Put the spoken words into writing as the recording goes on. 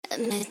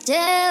Me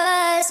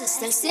llevas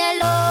hasta el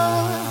cielo,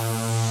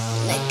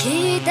 me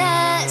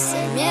quitas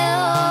el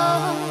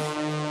miedo.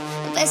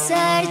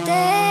 Besarte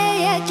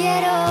ya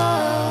quiero,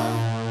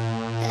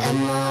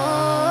 amor,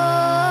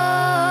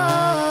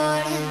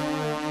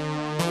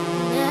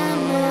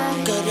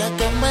 amor. Quería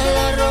que me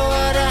la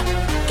robara,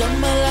 que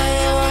me la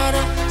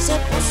llevara. Se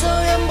puso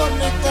bien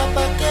bonita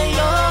pa' que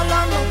yo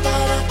la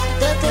notara.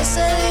 Desde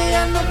ese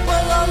día no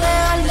puedo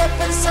dejar de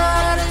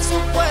pensar en su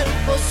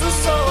cuerpo,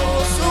 sus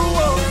ojos, su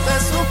boca,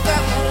 su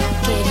cara.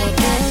 Quería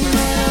que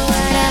me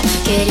robara,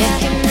 quería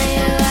que me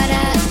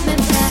llevara. Me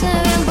puse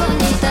bien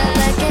bonita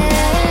pa' que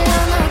lo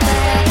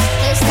notara.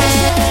 Desde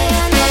ese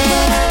día no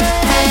puedo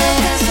dejar de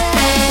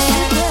pensar en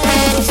su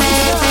cuerpo, sus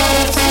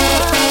ojos, su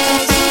boca,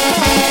 su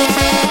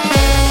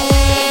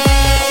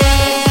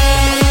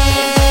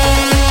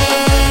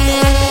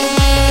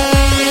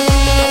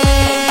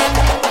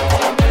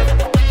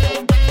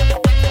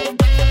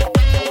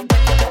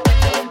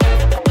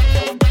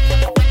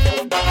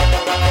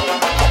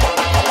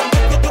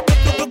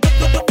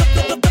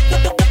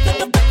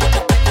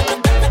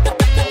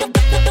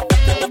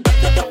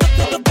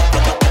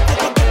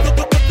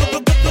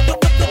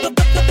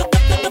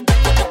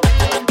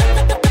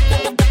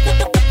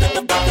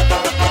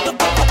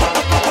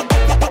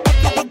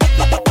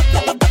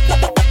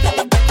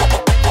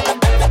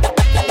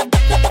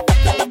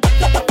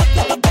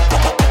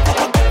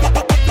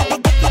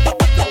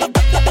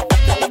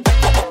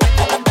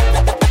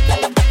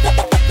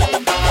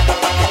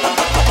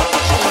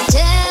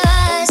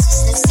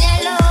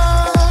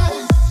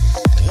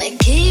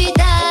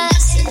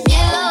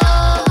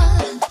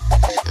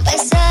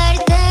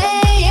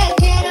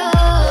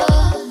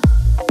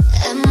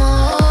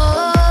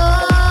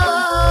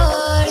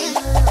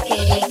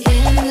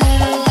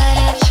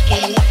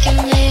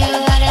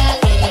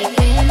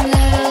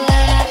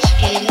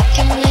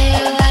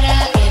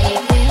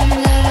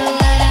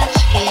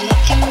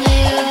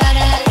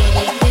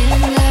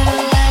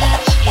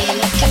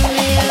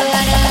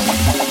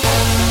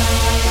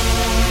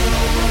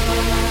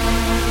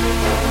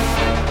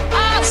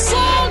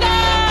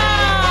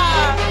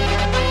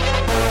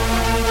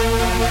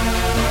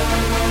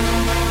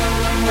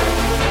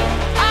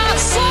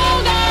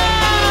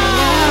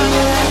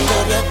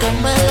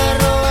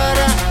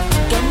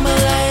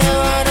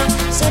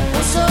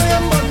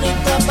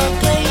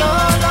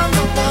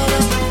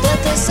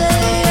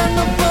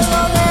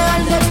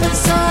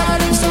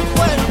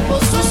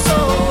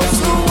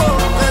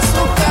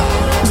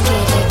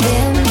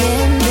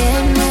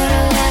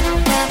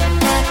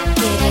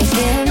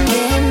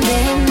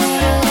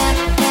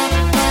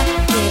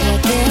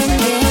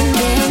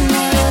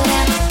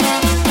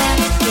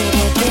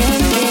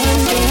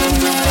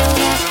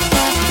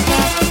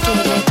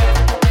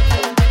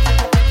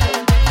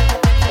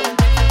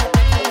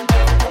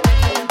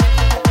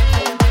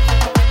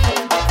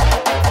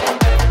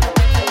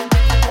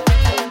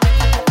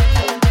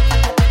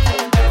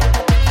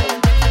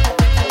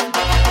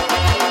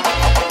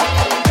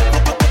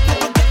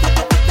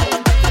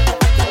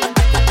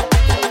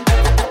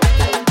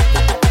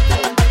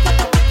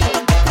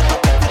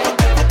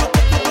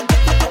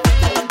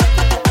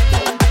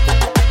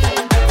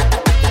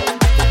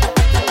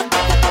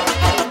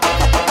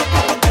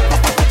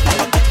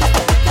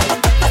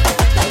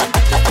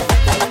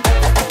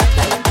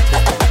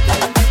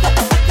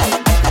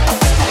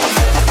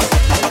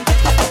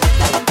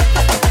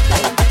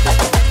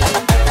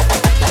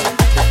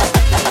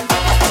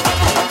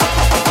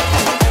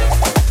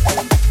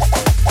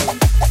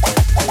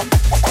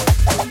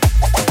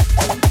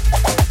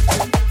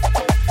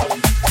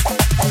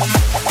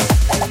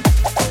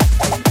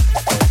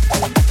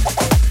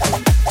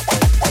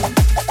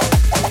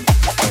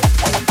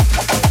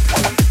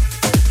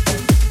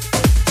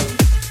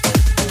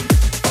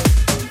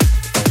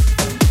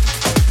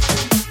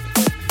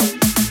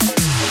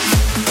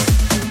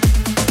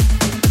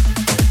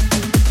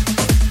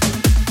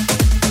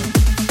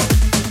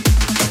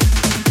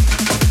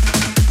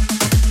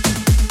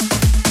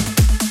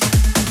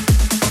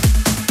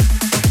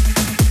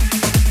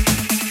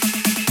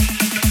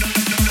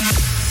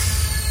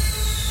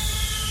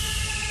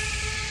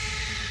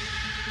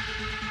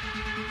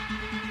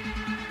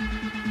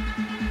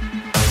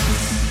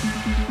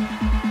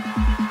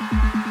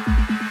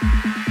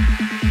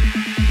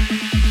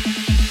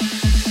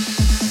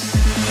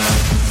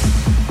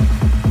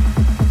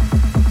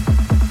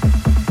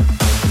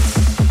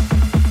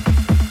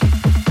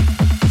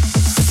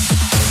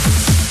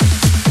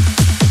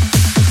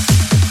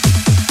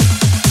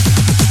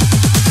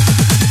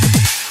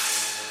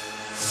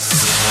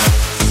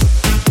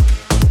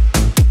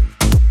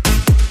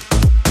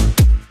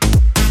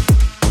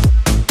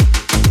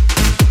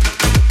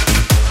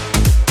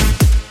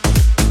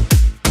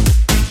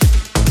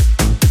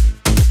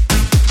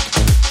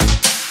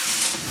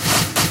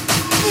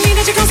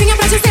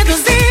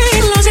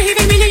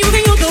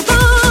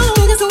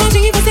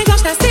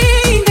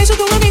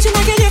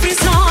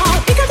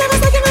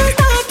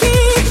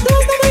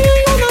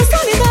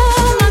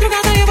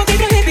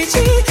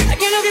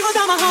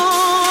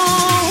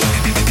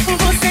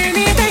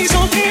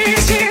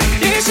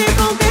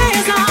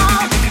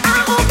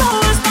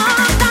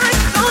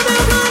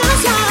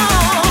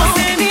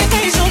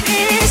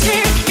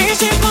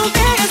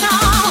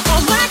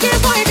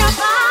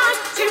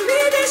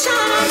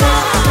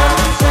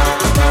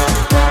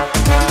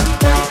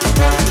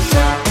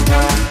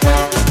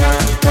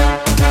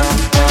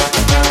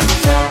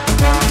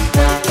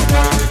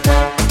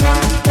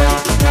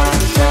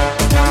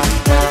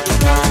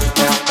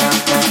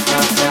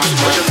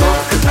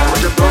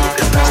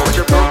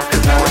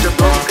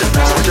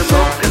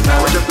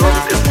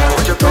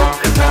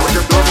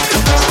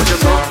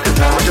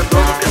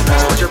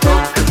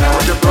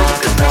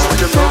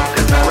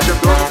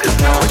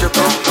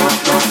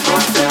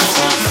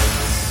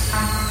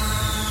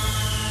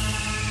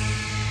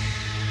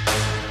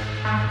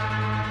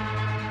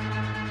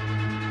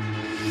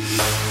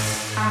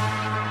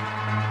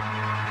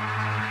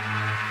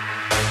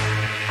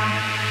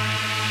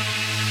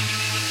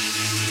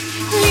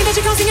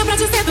calcinha pra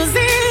te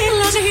seduzir,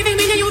 lingerie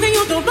vermelha e um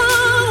vinho do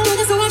bom.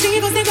 Toda suadinha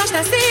e você gosta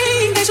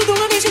assim, deixo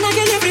tua mente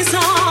naquele frisson.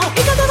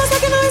 E canta você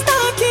que não está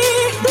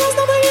aqui, 2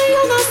 da manhã e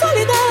eu na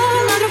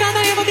solidão.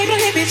 Madrugada eu voltei pra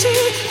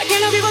repetir,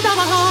 aquele ao vivo da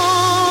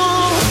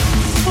marrom.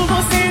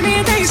 Você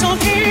me deixou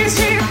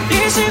triste,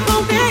 triste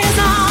com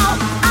tesão.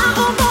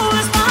 Arrombou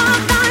as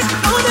portas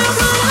do meu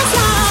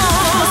coração.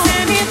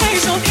 Você me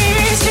deixou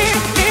triste,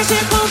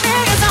 triste com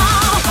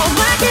tesão.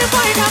 Como é que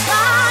foi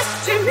capaz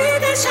de me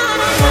deixar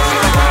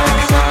amar?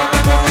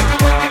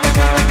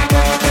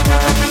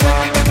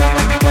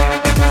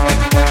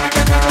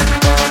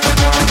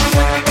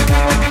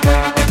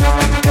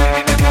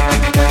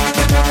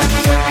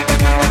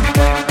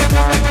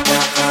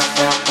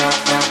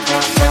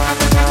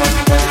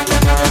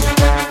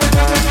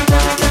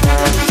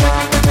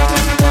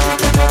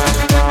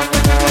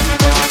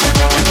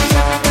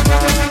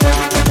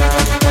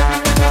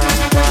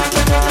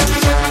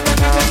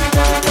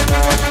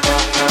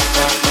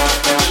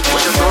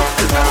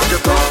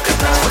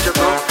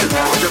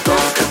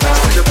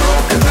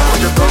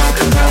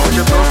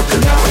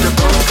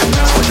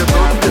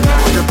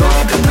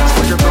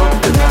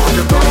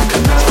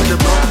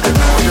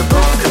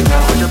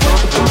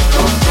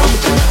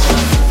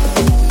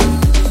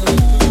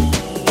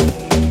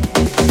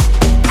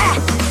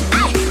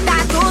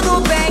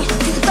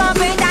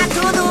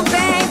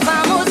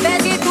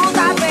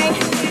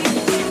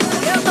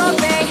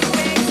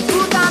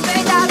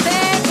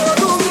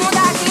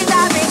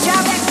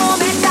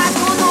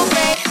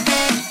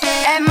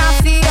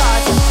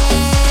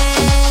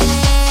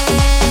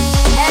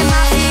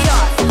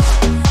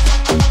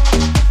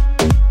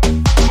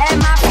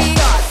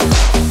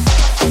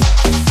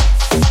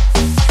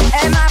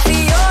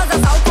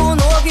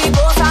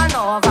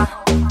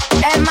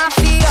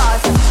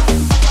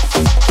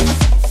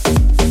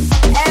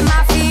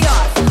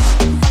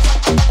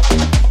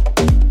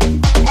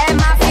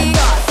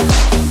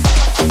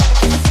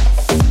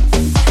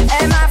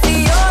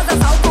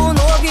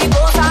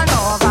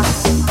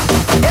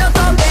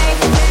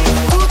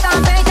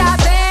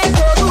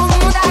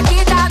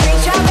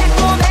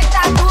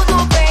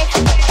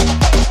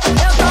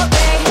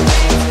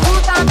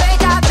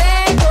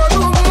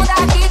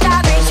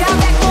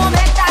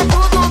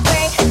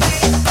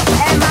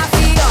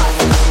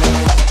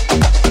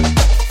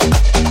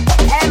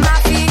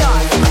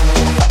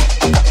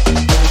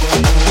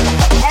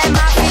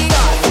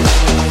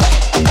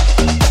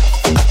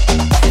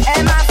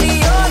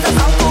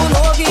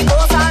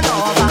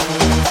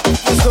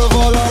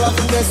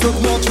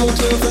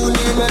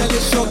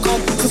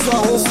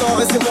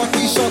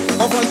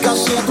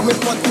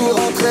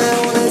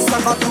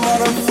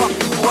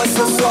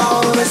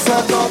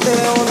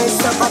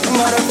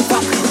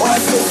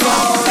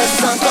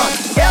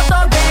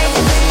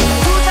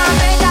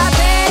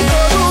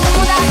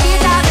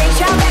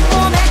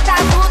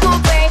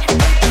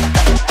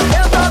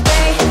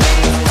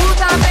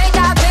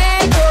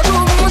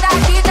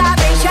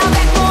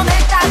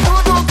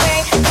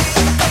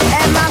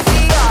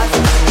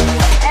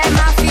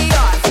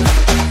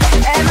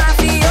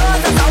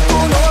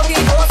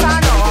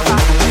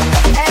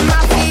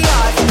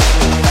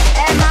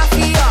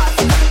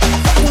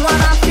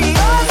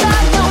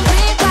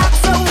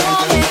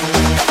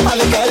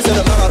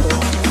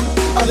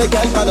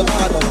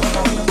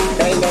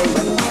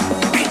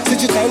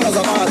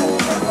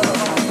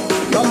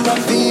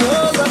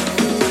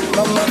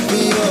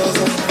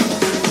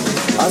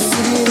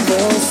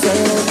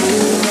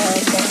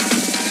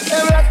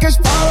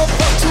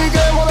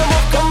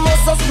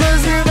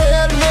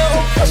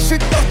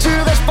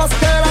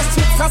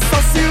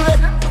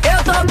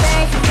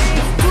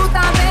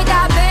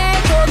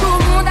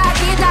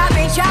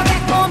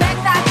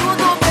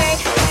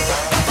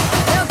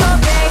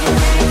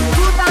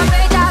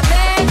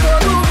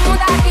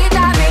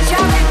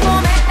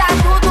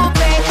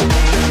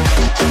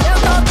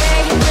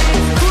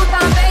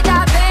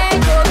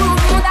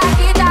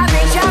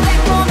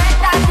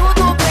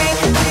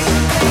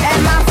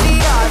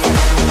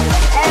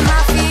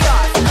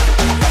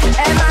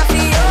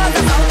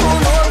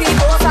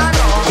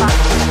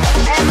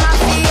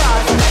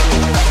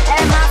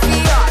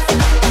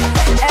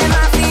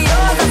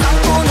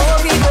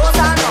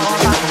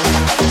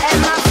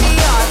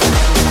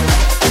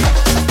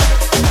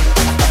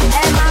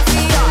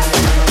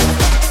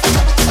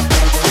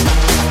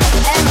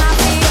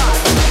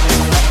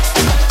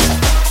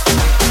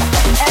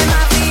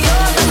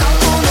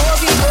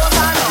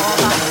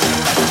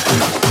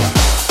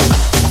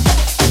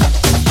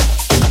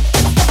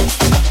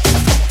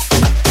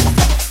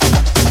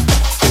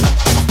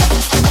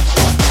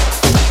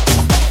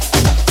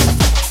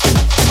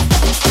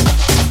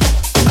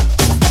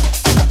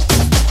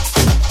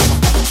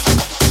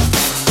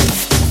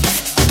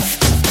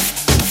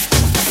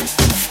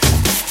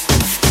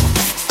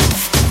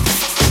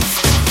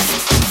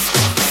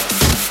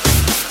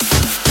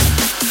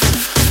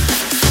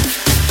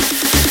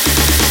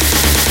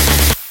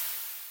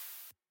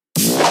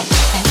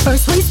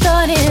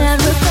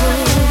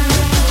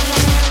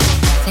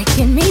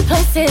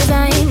 places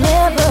I ain't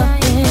never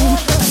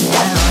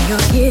been.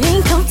 you're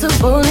getting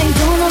comfortable, ain't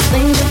doing those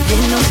things you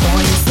did no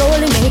more. You're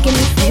slowly making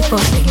me pay for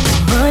things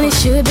money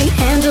should be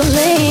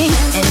handling.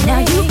 And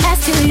now you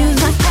ask to use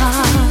my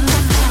car.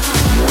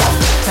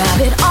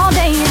 Drive it all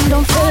day and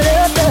don't fill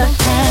up the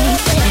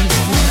tank. And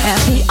you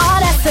have the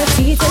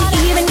audacity to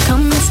even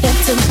come and step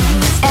to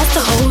me. Ask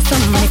to hold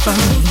some money from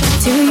me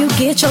till you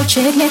get your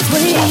check next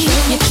week.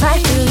 You try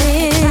to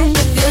live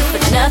good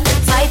for nothing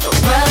type of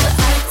brother.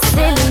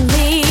 Silly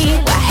me,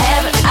 why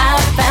haven't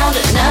I found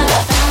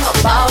another? A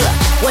baller,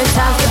 when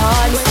times get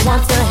hard, you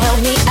want to help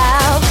me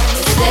out.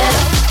 Instead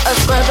of a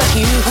scrub like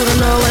you who don't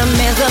know what a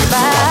man's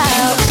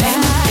about. Pay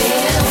my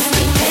bills,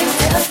 pay my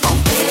telephone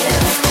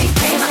bills,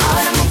 pay my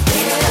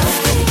automobiles,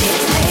 get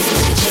paid to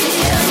the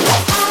gym.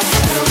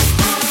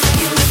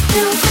 You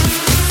do,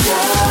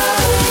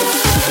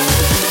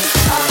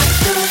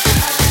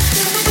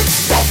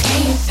 can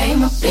you pay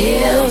my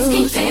bills?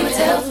 Can you pay my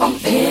telephone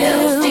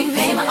bills? Can you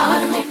pay my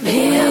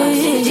automobiles?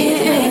 Get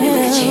paid to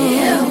the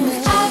gym.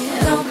 I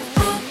don't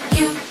think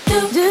you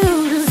do,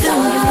 so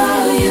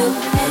you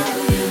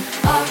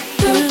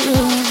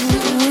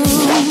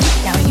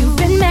now you've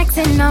been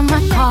maxing on my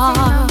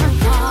car.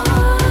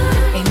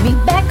 Pay me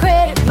back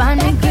credit, buy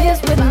me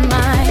gifts with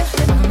mine.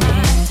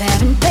 Friends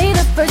haven't paid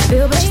the first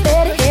bill, but you're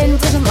steady heading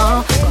to the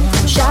mall. Going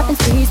on shopping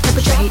sprees,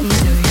 perpetrating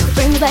to your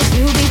friends like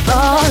you be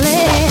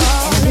falling.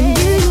 And then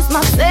you use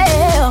my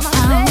cell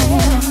phone,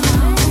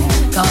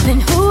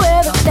 calling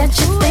whoever that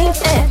you think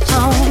at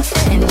home.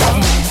 And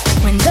then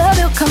when the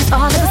bill comes,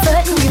 all of a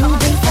sudden you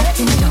be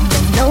acting dumb.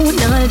 No,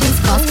 none of these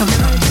calls come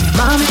from your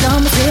mom's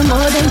number, still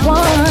more than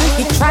one.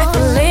 You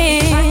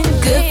trifling,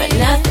 good for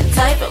nothing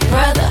type of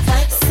brother.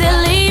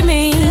 Silly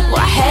me,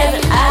 why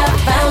haven't I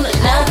found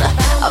another?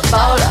 A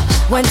baller,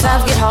 when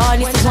times get hard,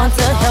 needs someone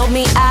to help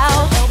me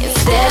out.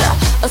 Instead of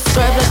a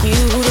scrub like you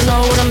who don't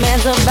know what a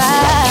man's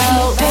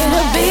about. Pay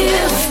my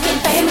bills,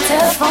 pay my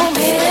telephone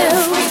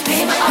bills,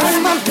 pay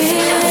my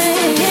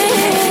bills, yeah.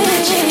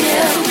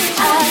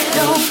 I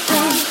don't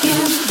think you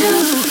do,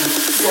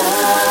 so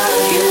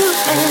you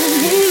and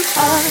me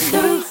are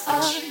through.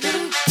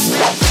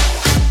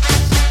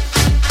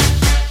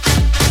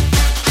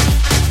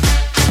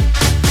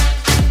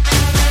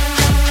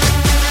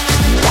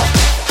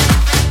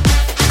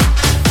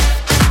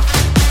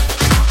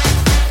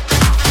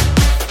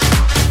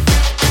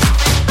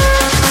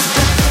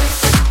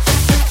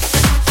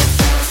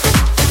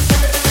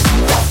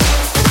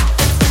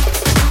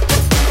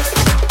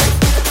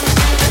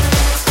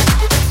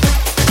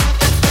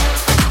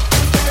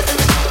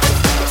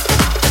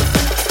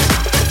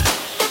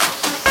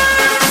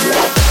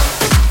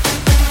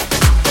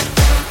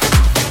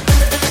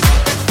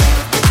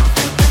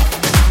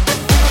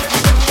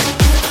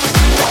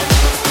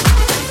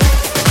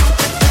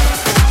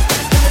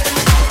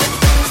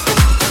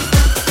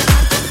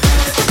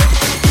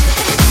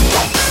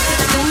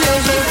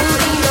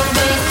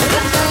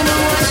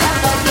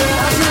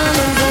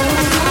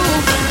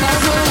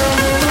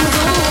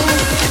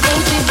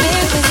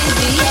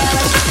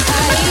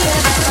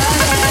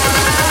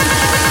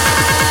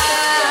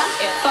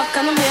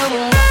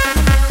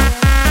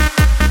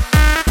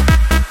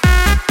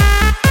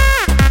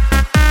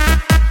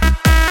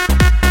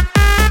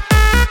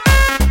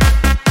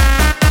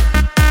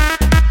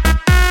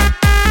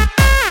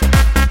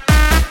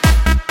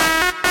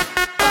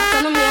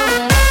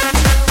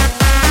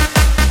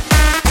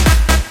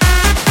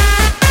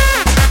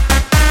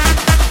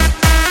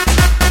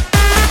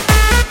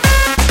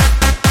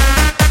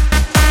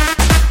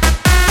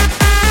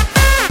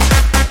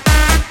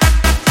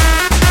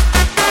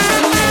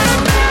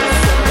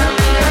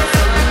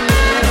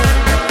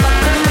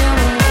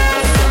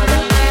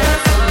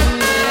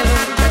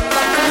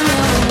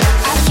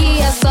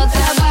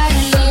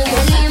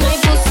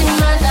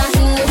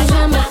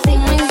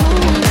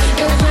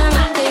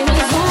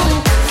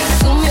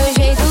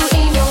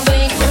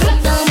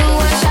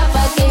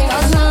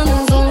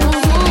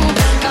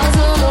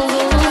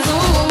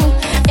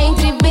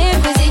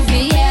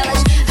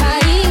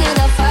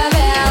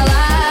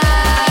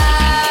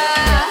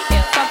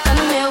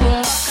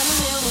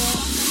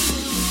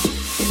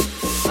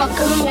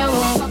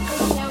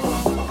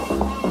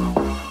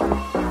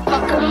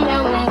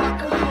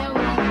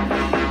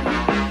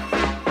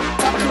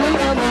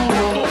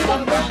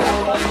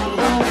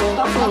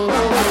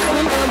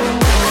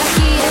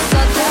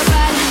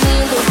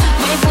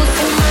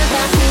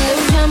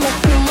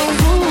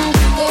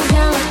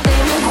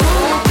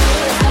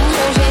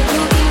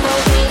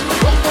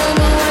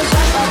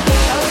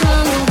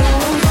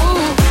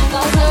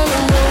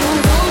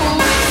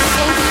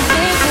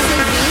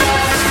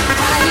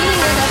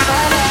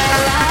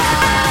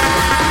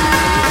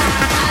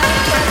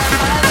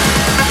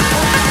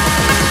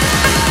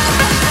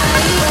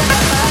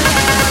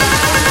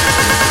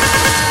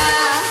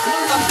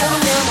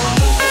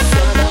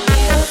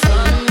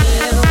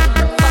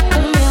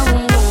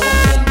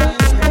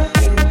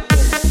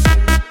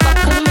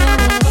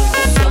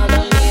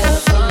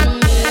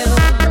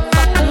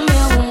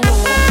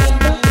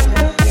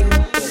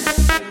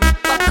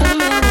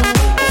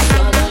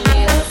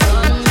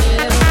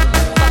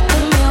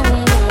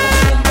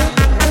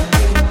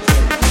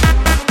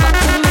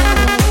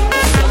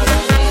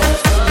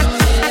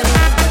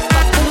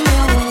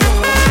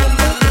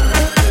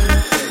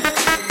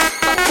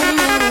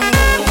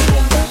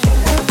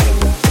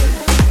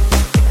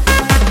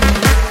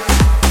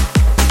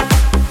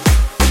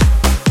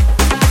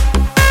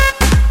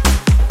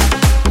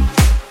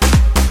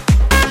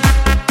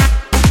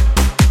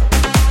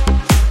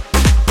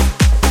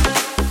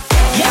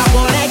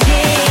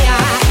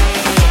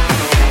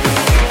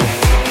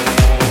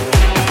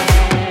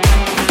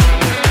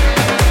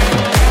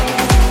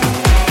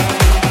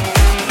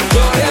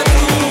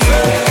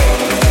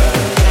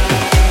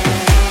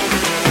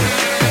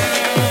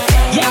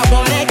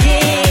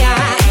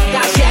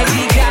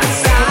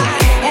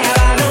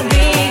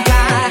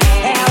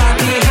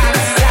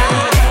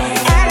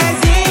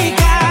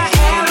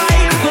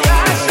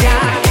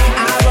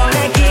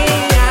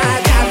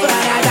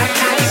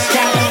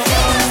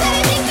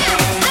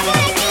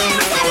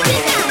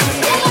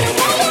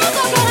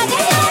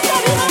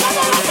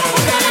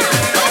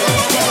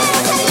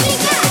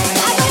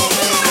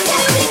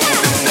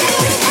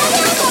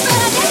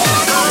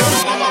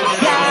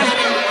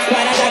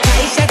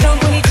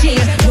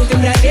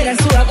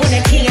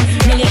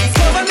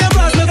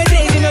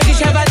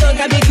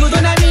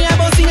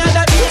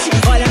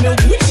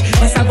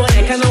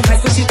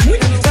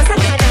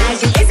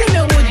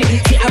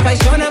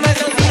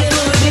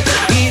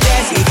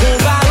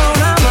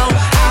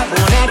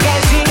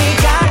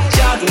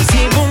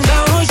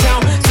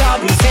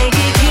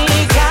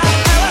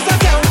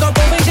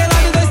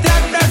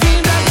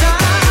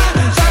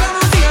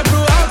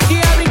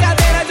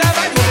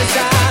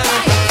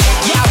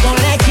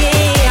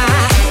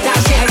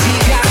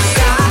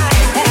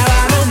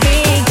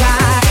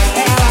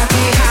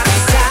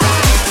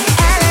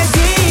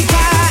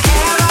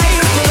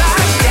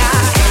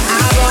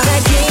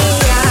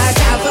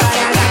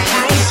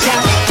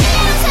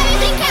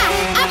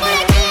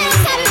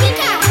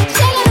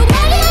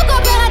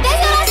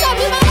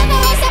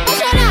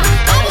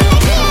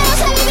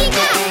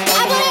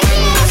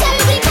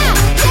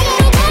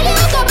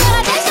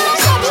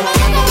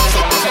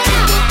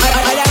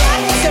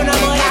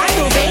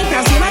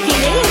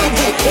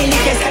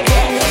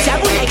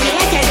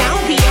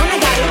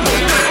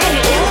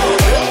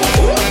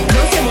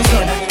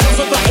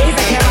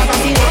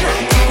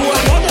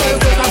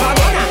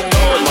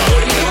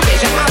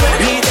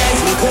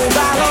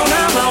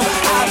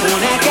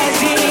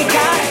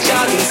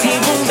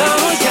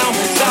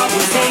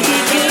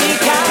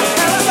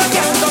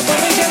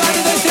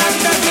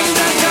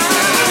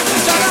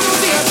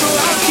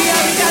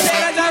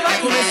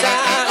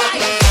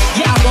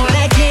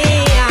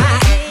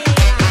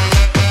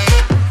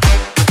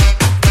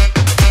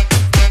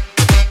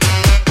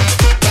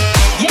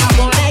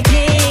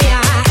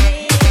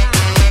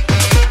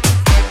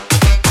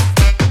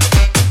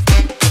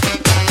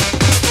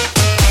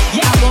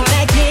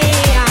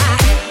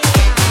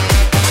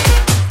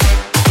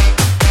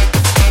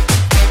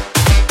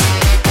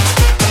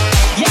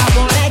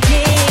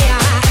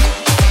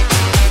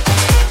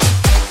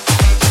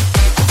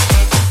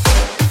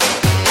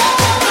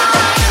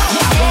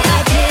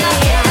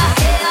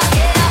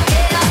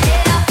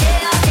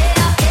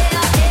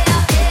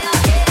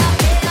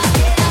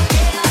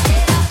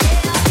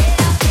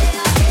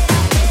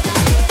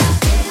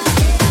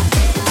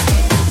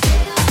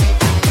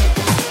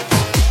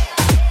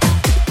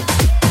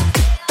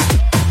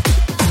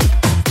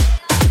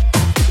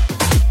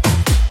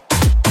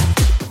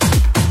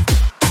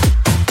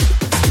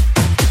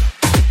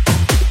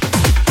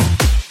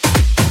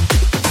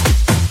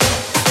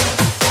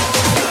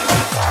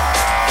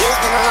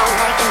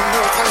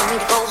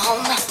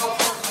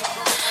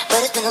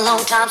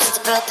 time since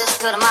I felt this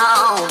good on my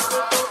own.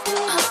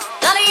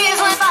 Lot of years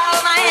went by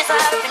with my hands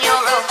tied up in your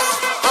ropes.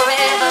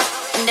 Forever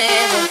and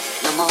ever,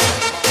 no more.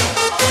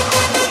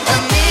 The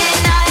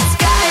midnight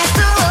sky is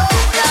the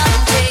road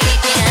I'm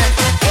taking.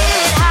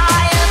 Head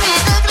high up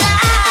in the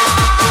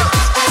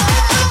clouds.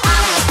 I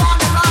was born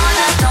to run,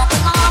 I don't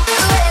belong to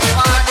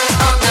anyone.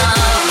 Oh no.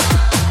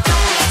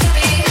 To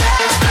be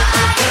loved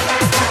by you.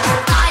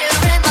 Fire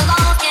in my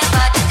lungs, can't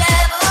fight the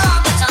devil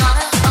on the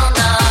tunnel. Oh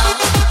no.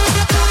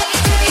 To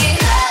be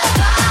loved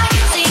by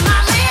you. See my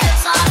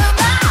lips on her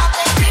mouth.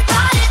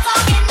 Everybody's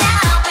talking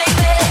now,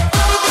 baby.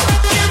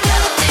 You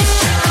know it's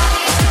true.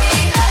 To be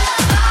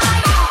loved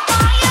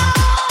by you.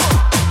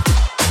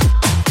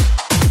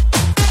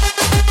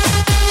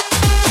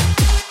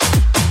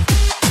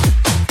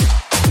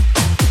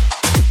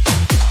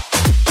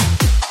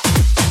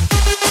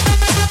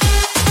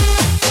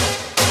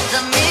 The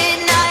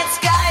midnight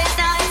sky,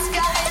 night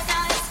sky,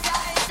 night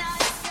sky,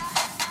 night sky.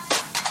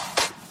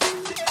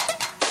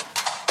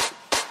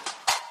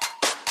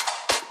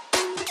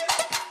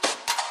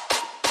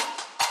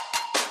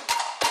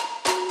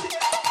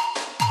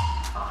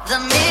 The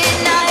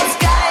midnight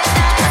sky,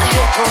 I hear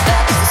it pull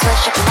back as the sweat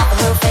shipping off of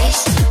her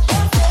face.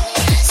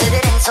 Said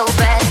it ain't so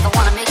bad if I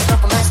wanna make it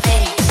up on my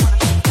days.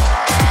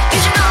 You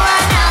should know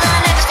right now that I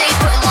never stay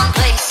put in one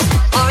place.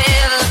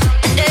 Forever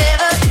and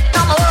ever,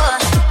 no more.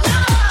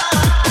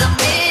 The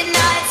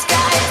midnight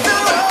sky is the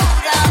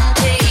road I'm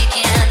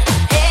taking.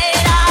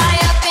 Head high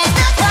up in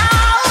the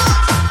clouds.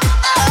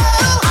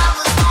 Oh, I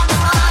was born to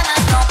run, I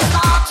don't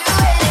belong to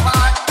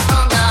anyone.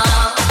 Oh no.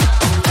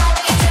 To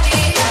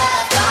be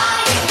loved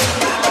by you.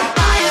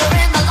 Fire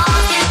in my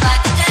lungs, can't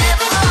fight the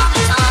devil on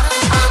the tunnel.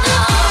 Oh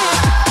no.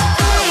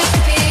 To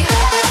be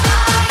loved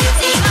by you.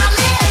 See my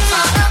lips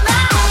on her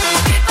mouth.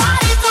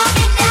 Everybody's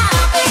talking now,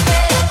 baby.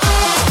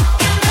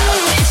 You know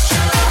it's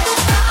true.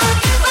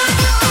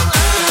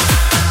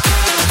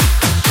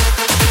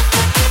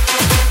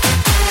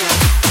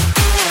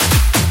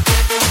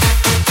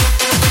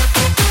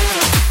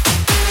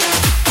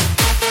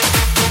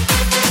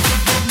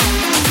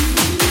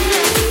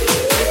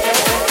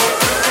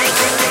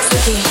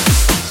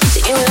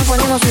 Sígueme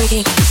poniendo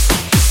freaky.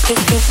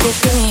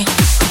 Kiss me.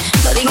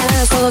 No digas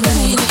nada, solo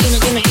dime.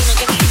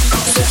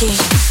 Freaky.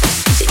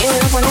 Sígueme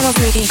poniendo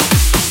freaky.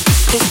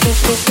 Kiss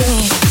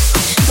me.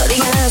 No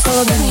digas nada,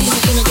 solo dime.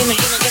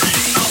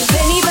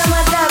 Ven y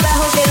vamos a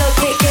abajo de lo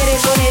que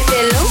quieres ponerte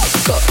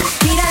loco.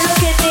 Mira lo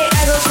que te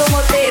hago, como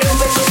te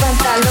rompe tu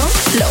pantalón.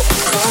 Loco.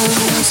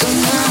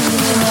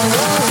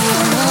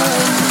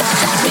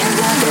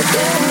 Mientras que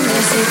te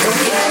necesito,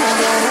 quiero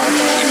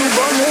agarrarte en el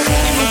borde.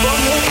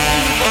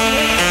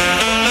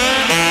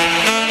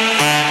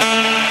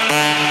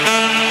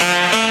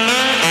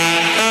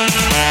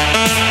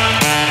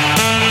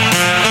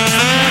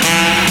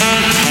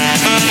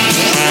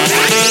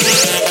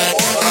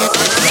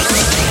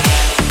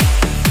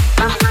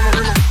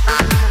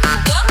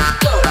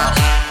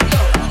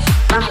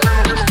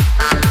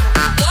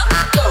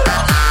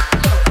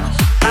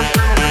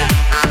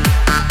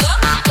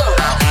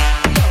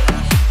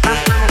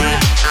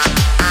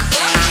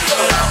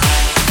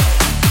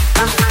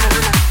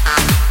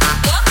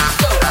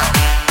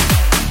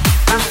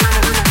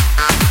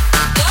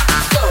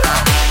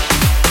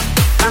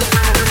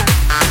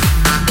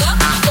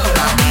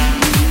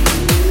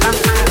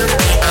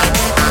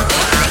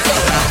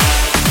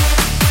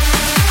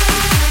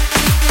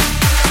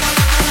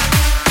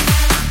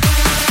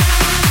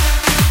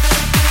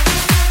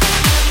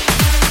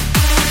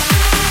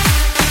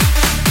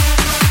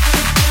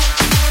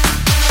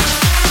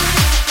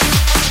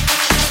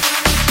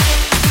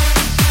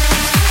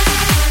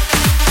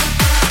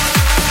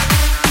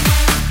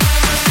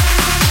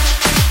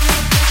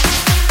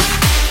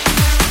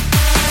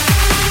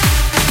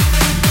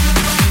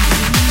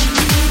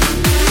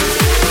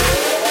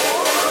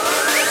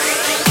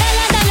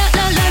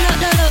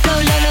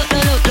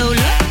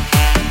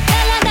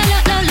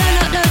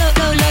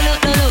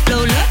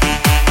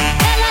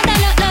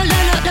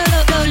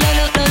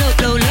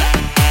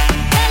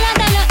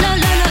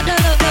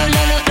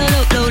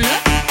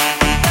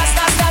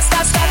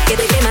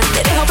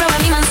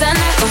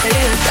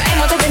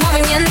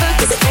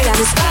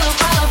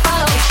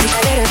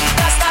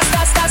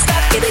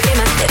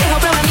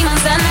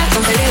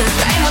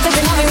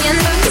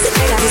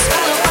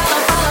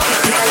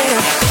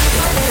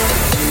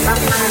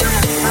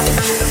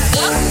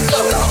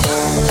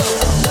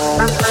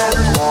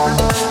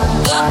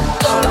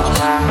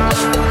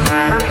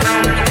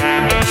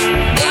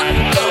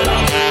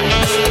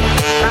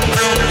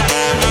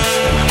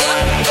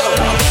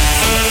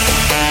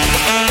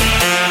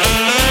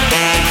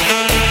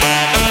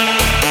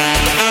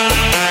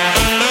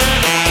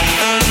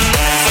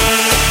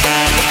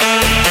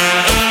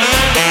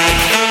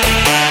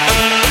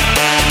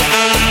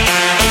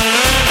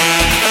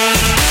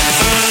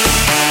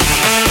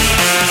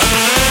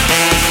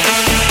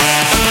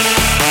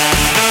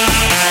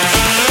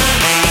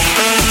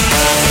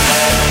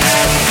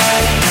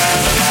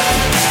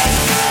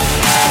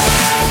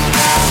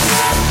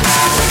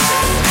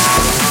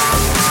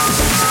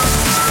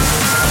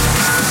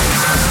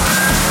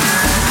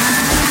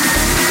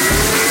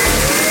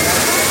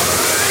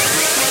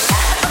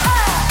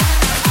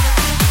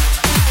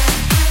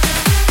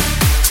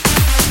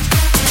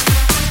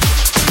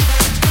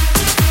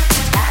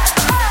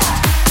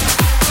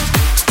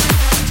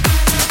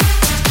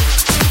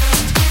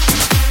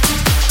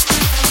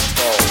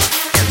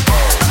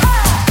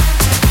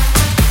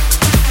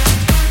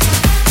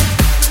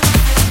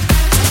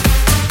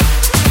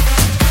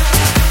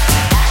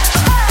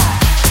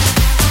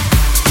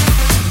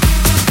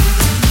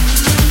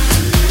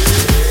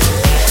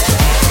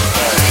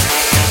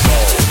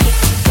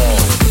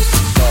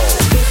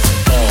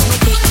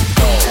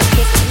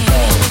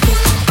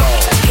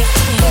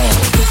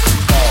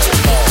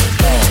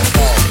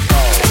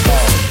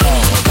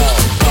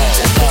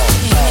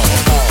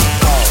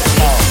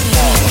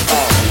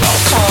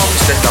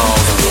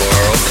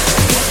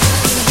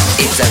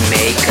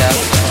 makeup,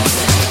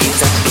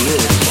 it's a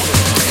beauty,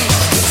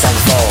 it's a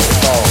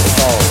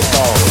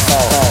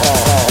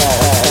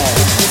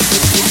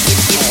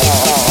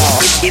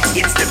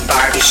it's the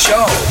Barbie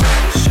show.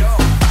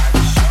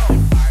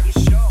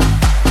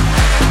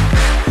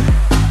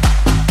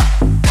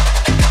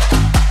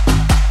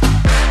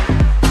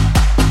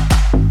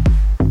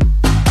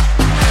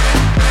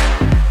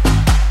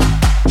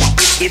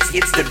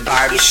 It's the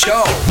Barbie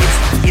show.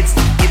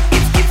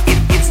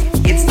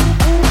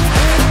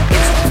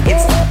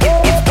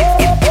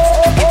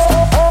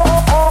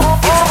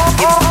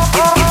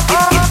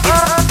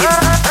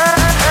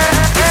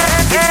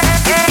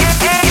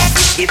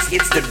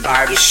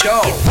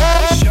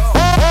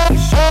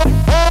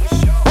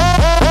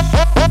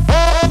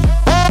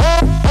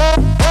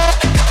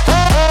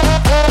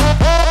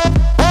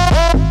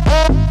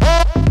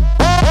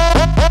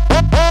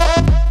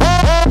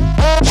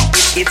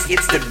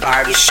 It's the Barbie show. It's the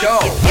Barbie show.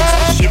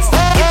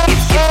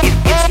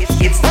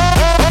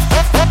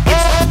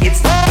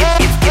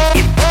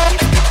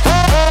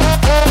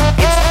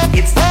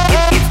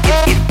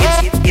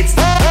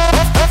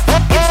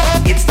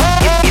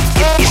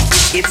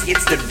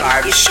 It's the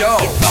Barbie show.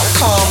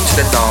 Welcome to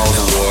the doll's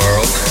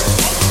world.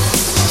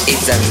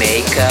 It's a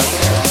makeup,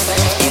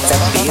 it's a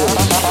beauty,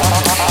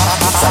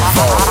 it's a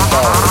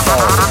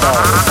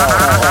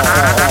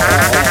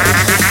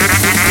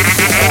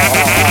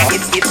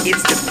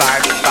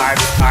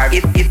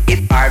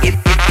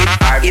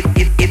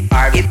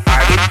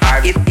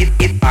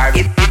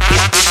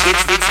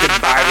it's the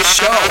Barbie it's the Barbie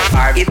show.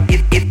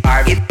 It's the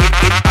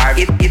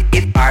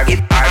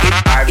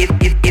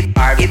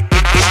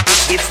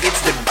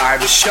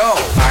Barbie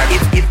show.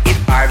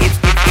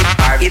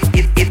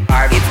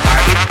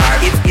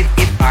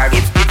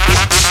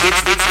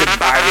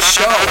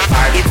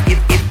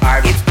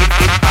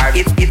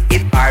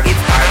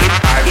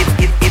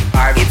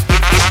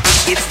 It's the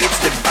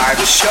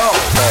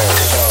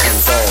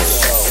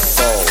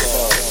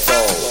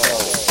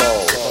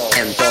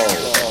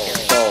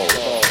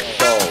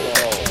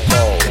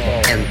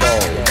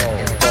Barbie show.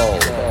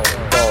 It's the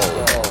Barbie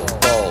show.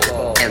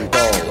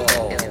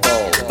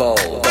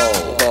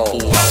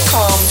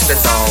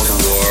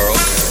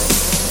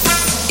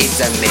 It's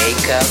a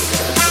makeup,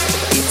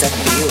 it's a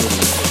beauty,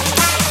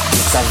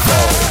 it's a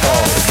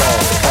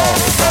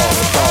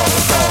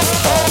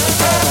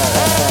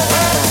it's the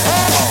Barbie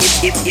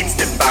show. It's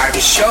the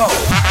Barbie show.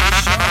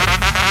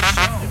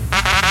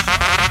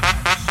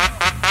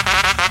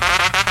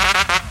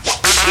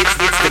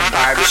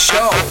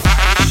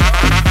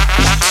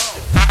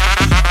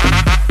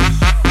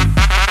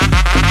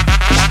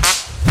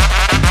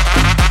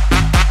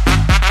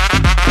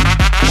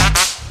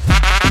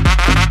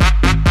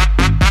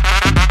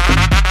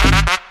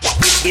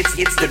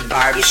 It's the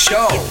Barbie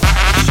show.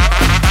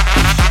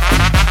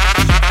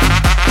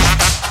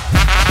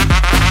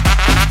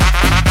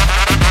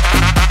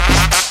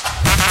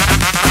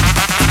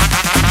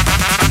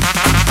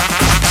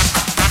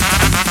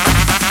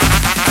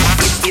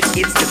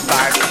 It's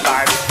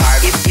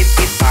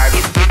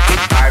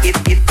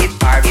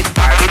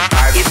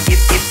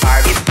the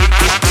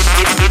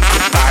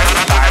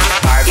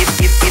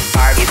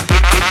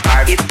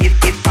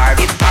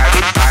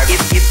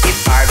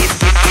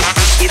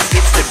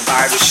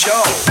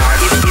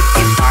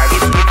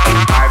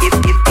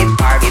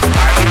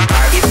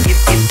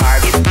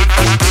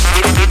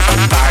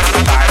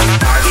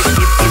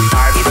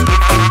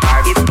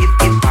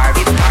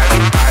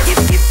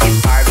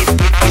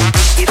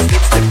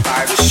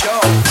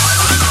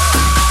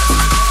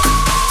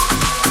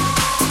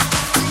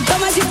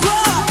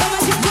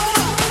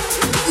show.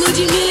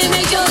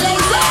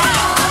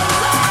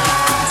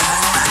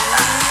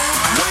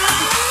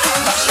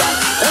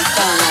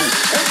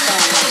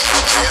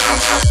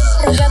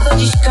 Já tô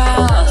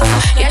descalço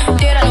e a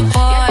chuteira no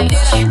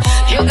poste.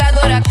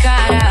 Jogadora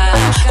cara,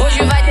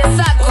 hoje vai ter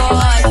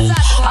sacode.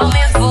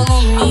 Aumenta o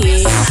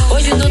volume,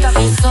 hoje tu tá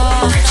com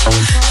sorte.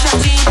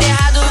 Shortinho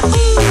enterrado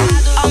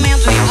no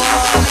aumenta o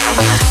ibope.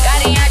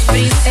 Carinha de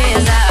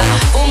princesa,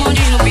 pulmão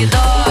de Snoop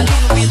Dogg.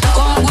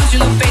 Com o Gucci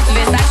no peito,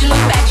 Versace no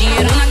pé,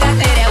 dinheiro na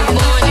carteira é o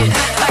bonde.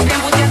 Faz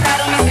tempo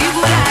tentaram me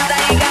segurar, tá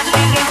ligado?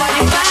 Ninguém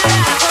pode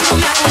parar. Quando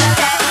minha bunda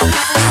desce,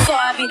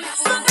 sobe.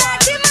 Só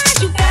pode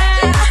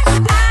machucar.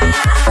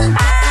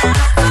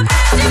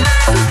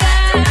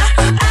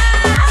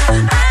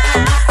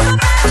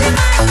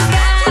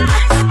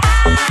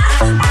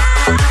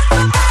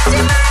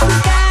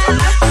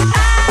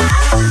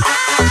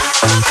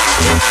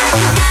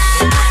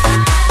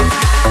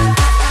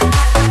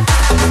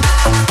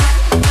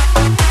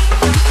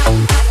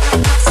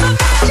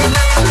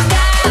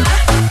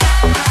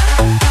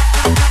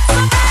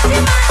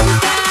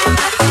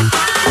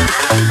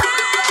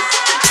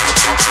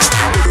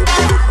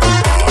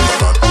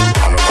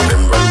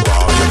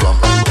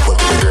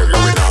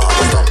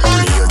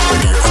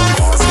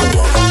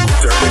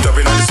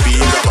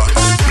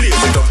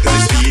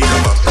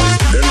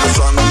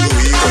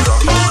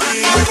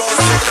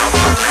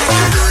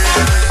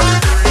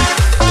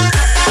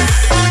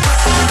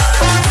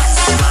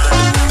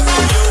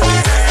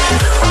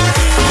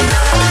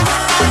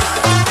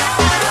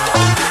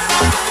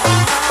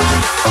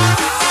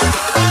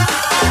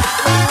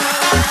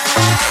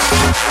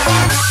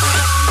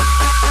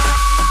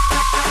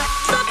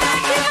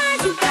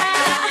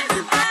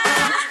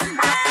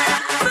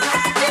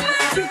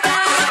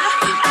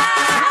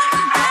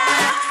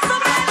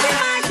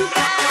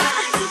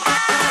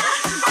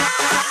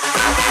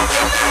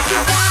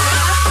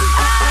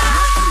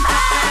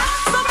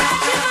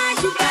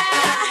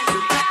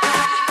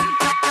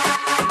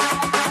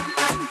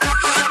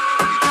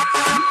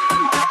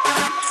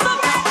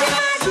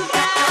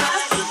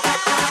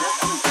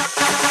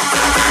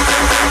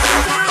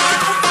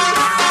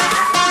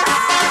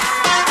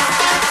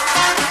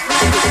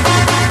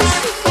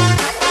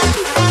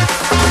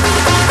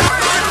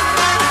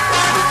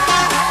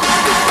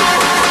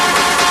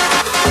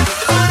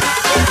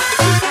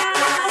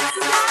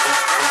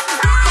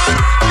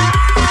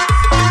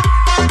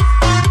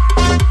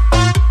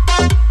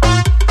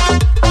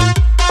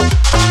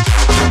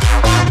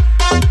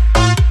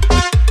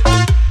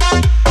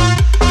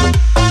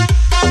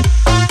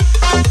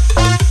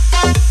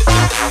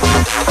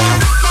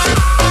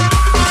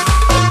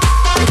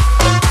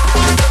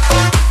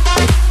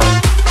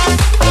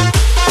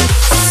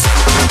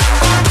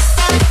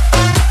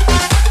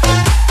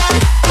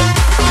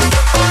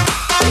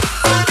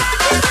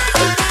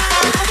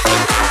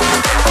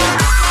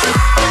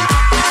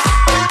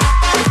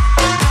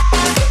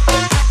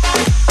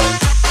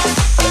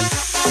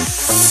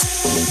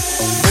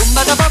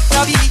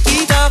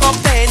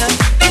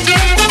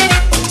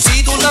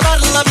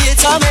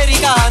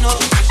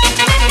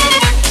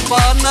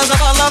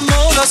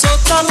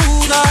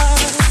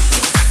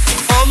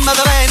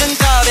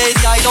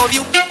 vedi I love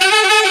you.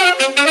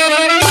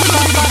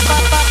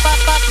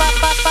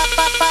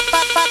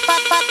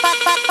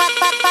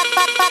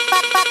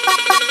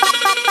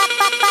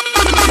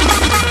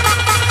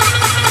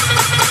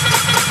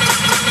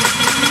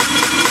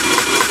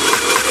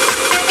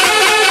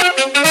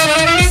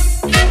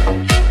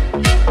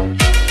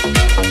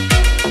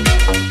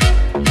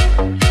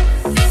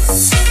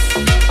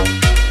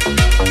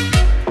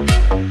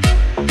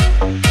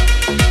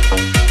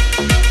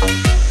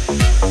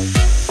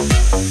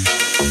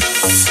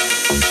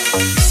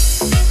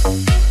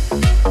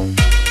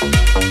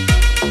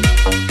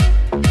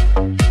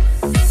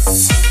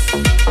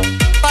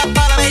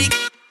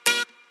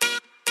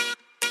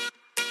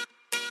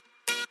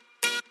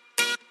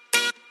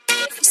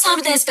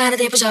 Sobe desse cara,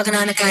 depois joga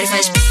na cara e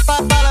faz.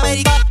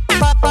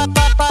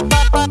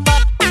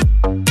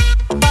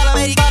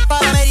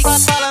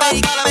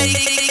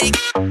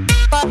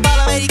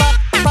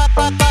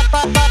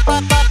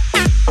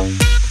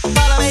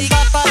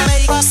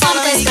 Sobe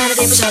desse cara,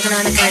 depois joga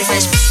na cara e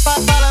faz.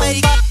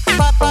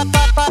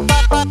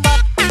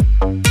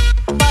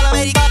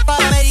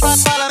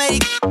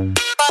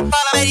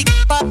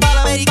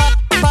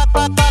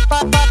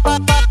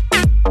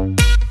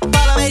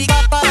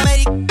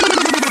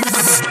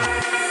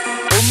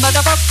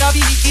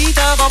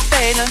 Va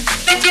bene,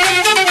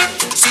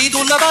 se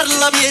tu la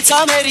parla miezza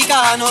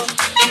americano,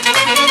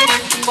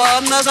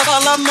 quando si fa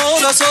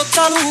l'amore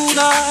sotto la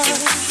luna,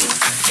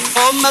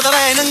 come te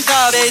viene in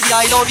capo di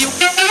I love you.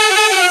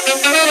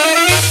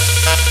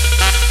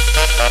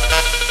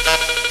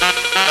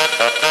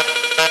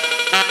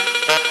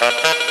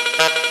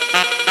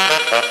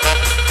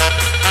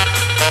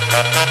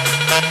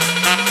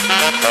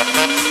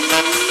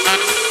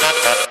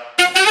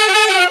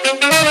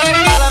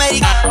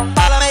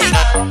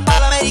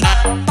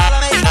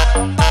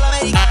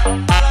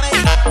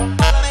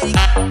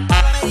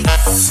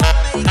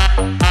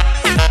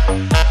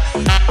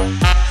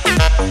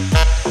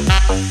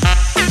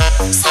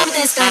 Sobe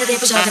desse cara,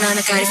 depois joga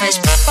na cara e faz.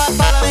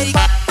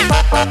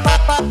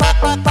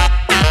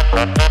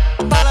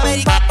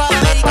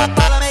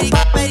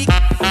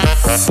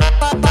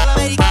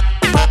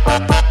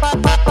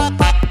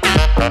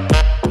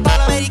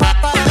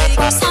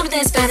 Sobe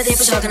desse cara,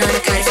 depois joga na cara e faz. Sobe desse cara, depois joga na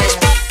cara e faz.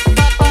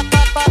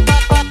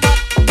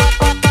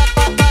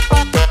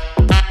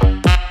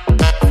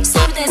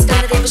 Sobe desse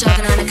cara, depois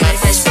joga na cara e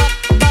faz.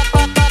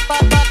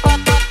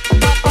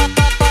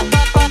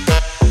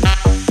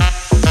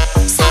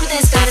 Sobe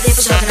desse cara,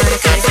 depois joga na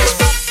cara e faz.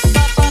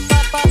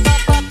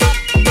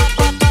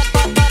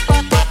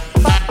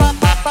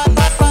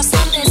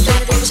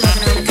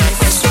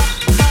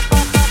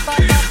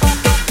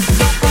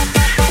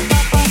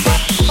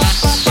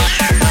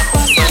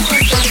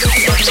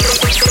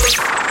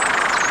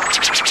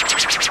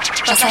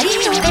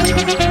 Passarinho,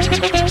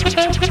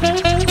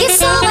 que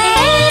som é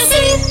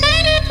esse?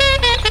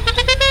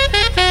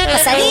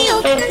 Passarinho,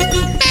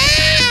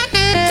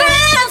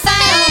 farão,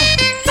 farão,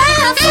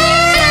 farão,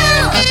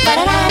 farão,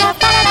 farará,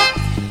 farará,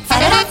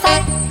 farará,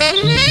 farará.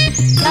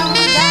 Down,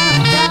 down,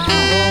 down,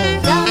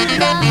 down,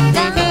 down, down,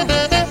 down, down,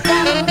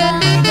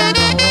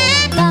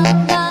 down,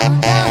 down.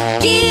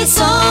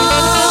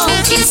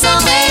 Que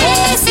som é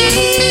esse?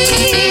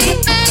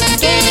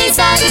 Quem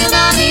sabe o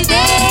nome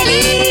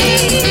dele?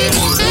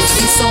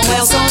 Esse som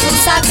é o som do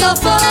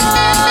saxofone,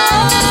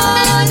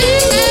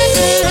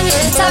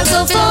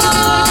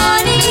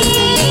 saxofone.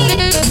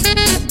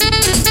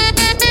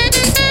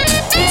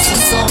 Esse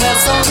som é o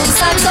som do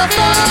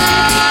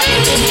saxofone.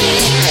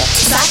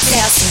 Sax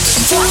é assim.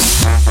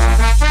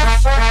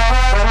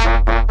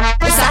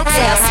 O sax é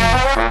assim.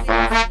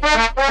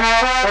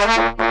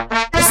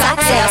 O sax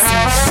é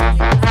assim.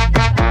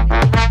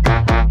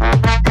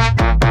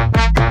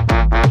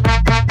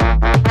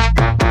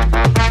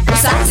 O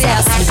sax é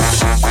assim.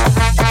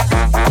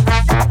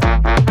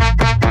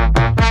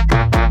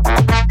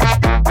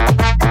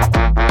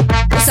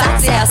 O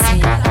sax é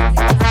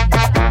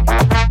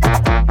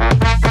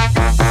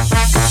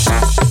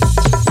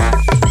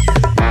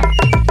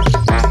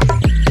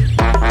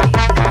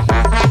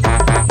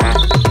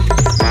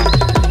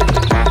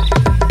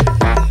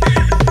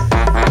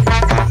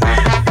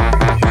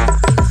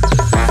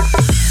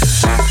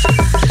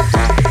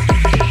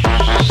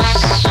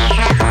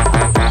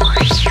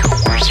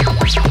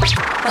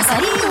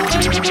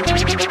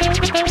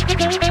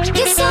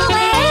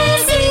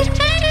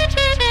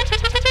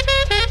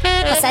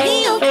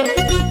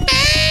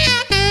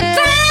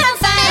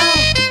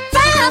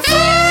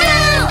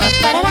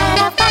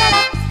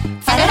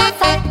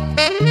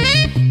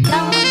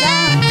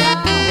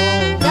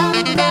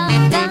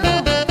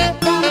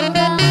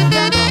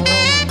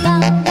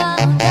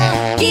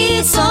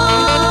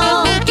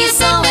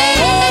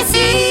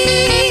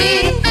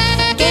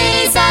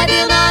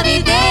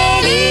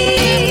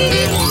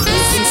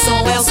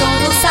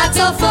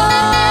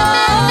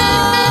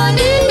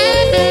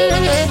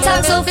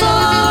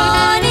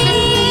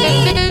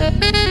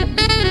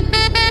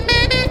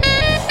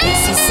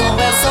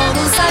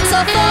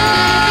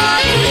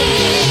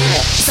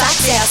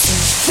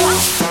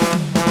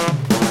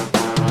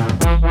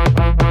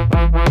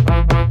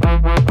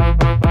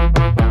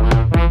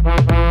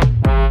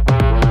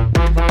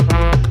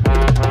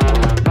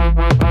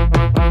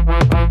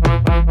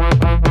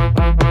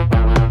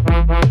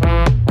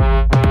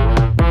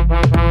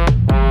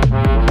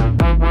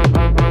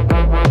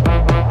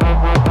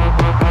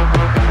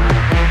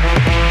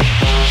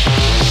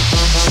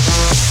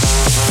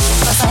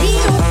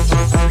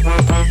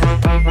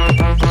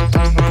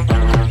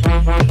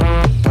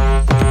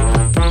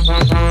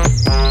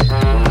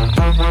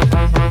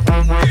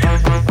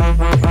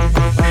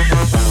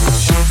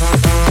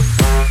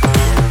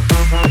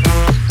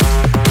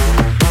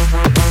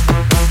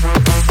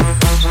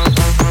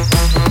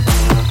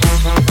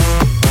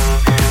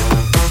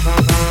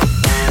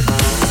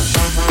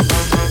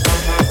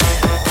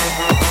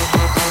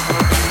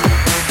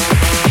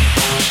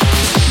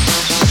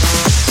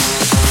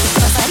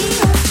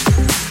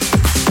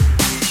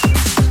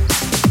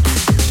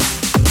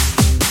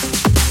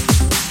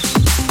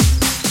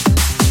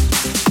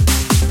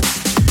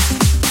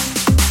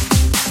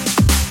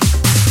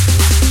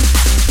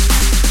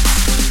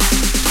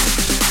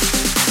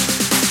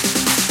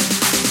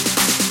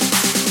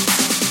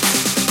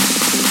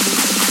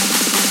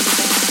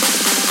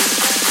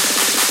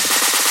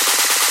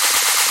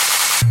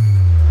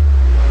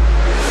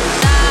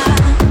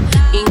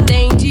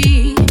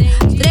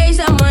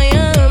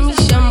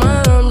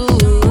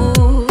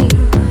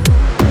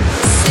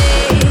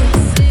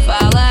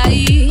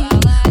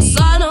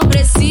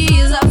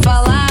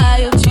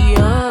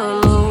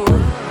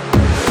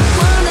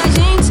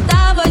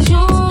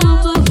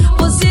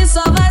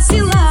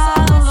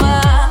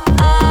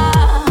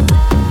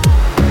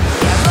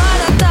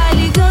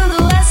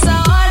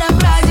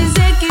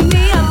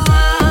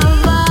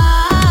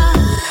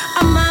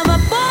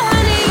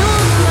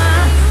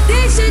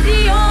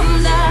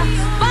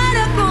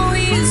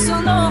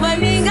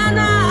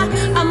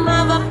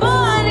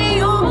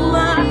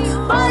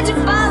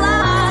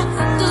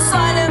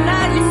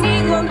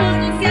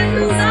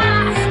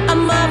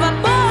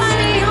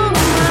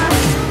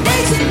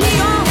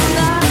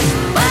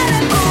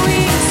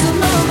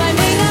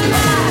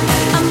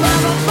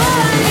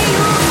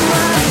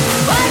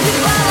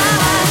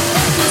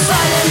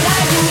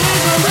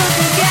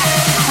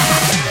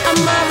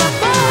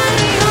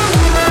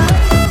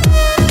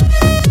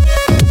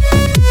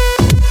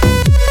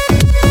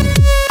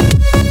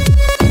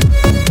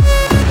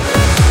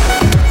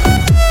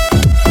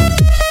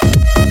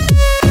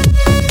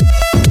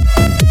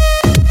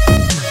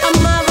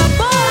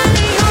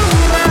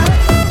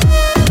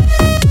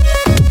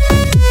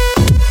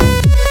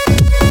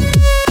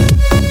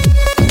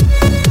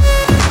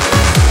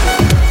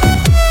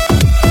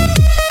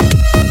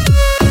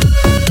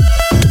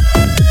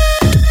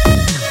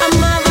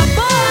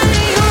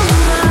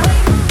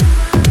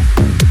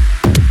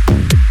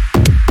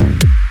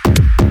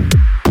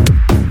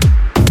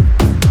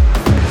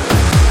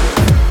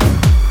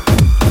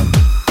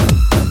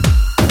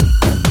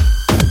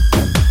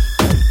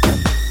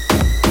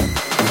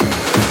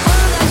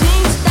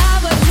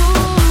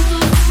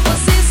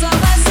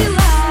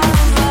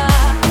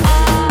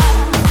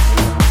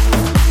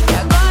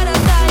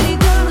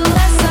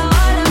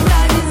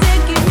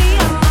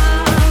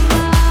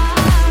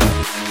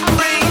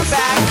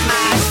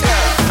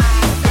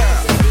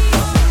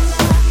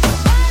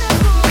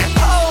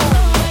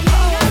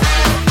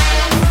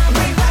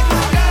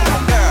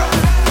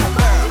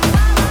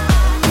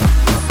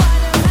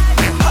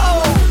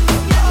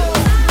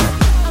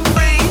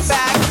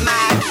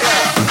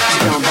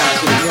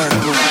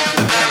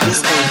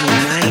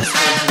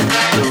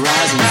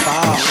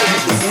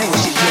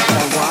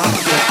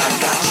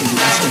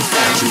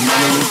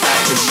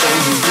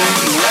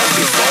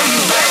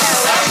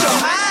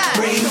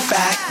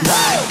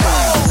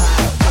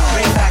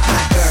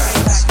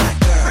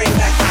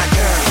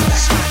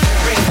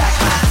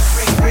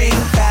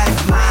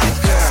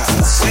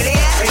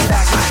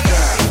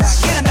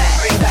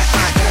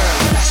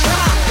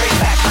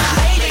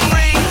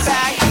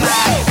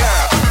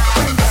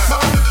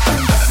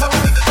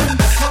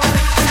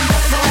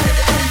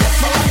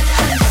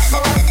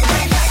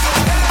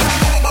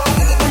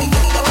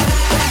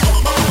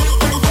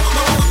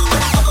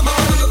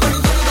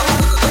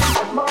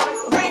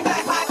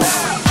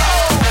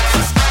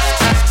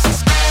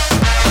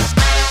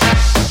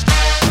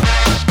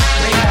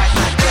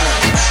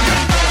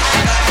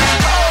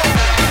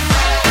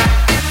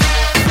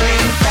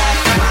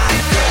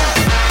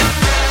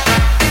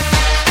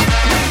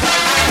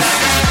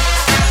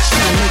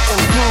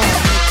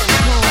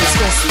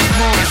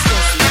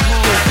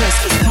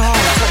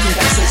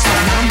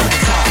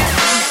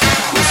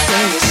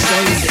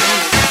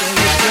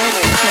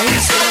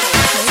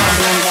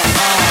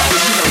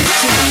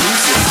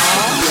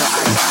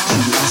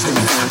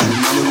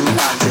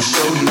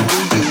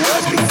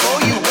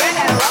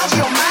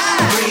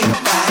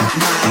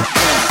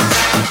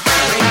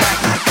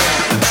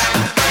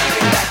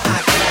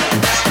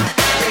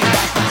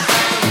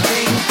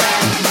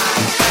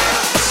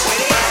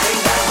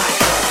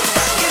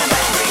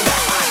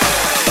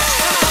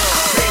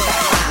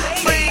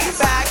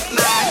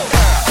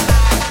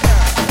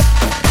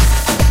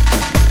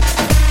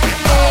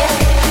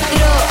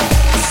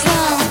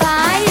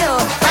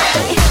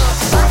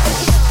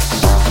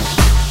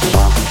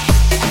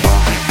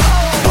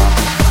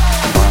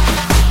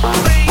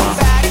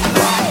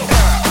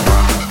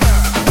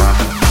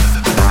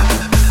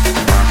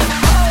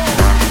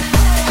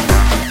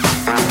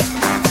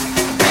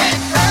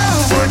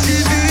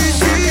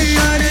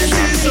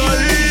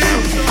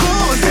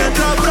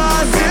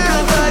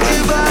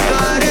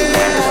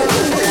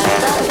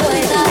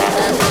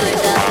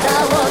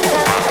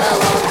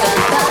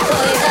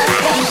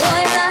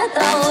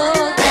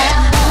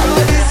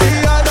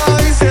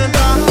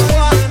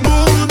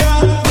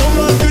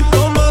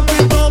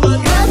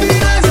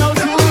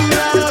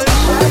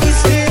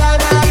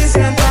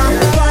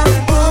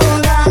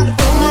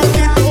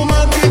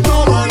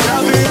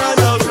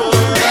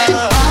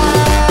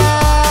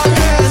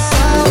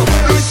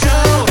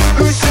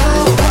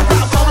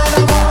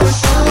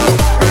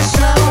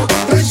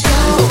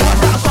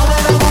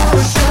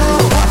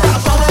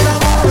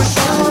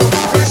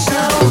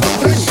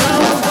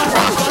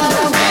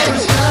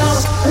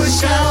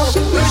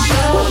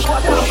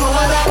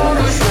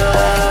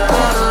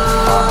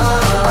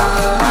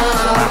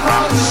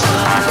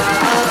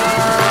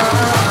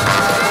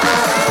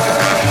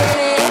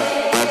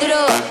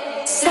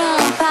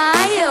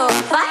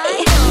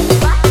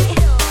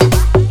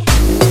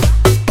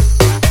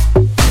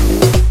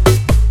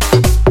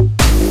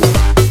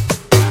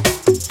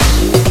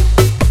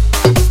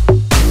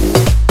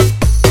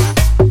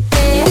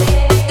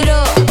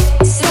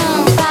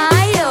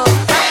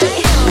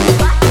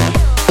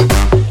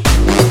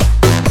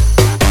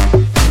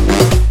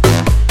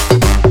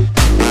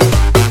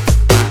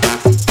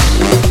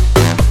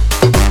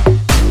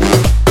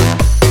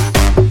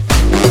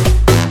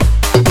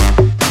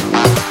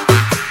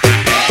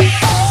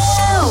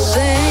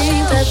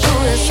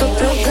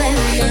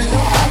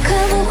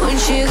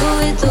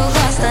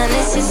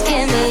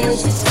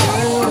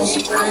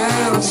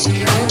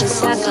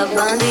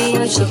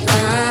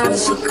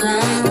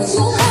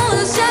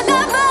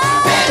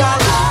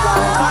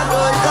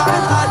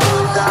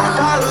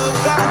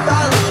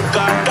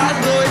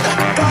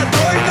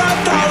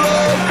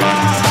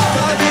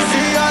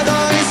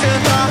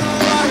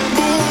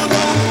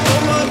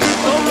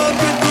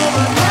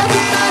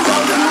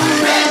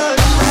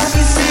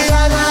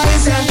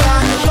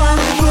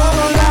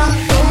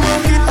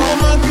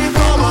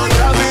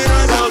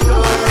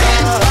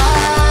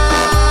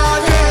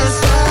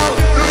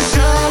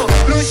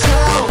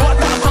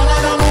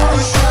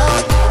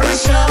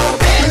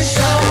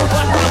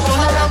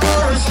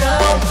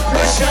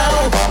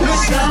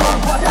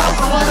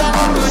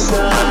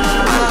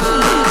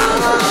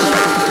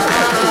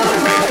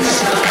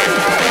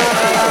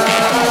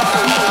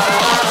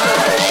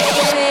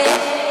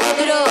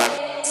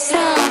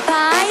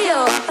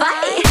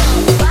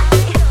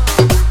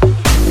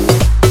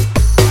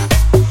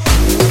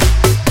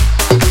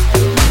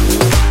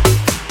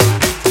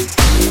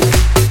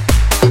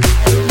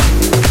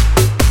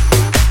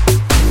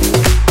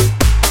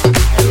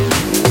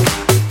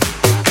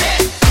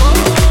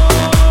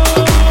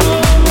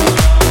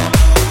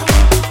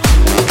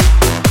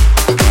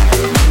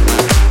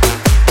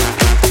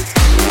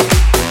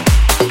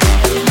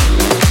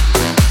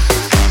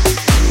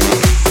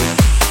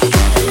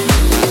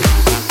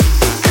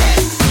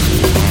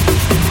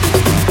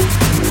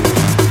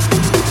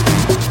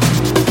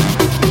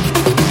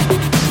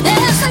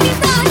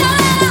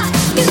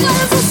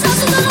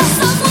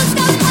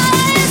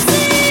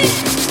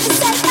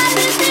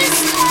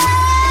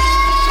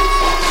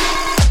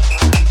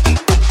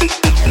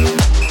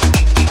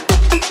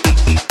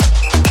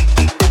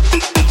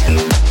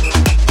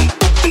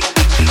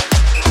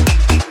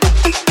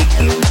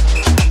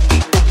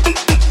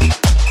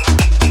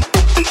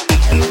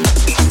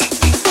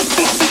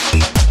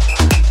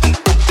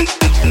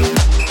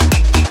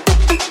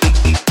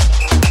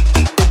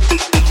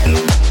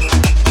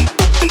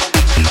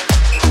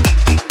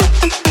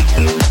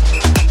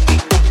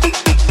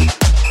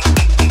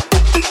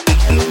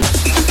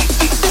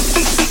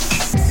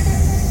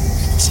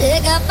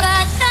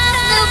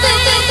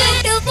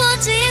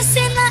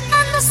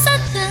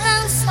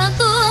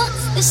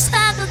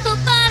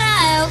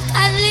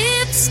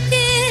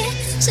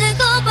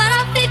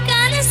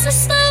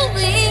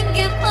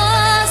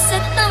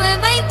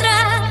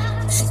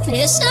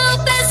Puxa o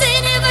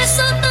pezinho e vai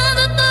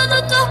soltando todo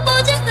o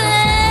corpo de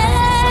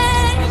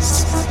vez.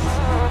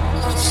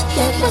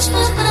 Depois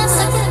me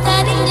abraça com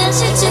carinho, a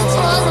gente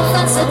pode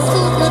fazer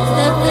tudo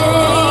outra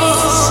vez.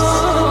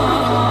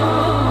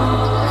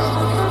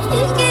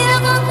 Fique à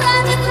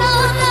vontade pra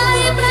rodar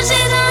e pra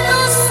girar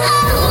no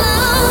salão.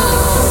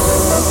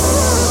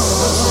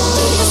 E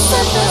essa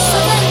dança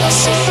vai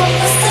mexer com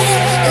você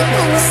e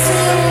com o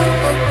seu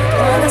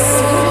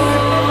coração.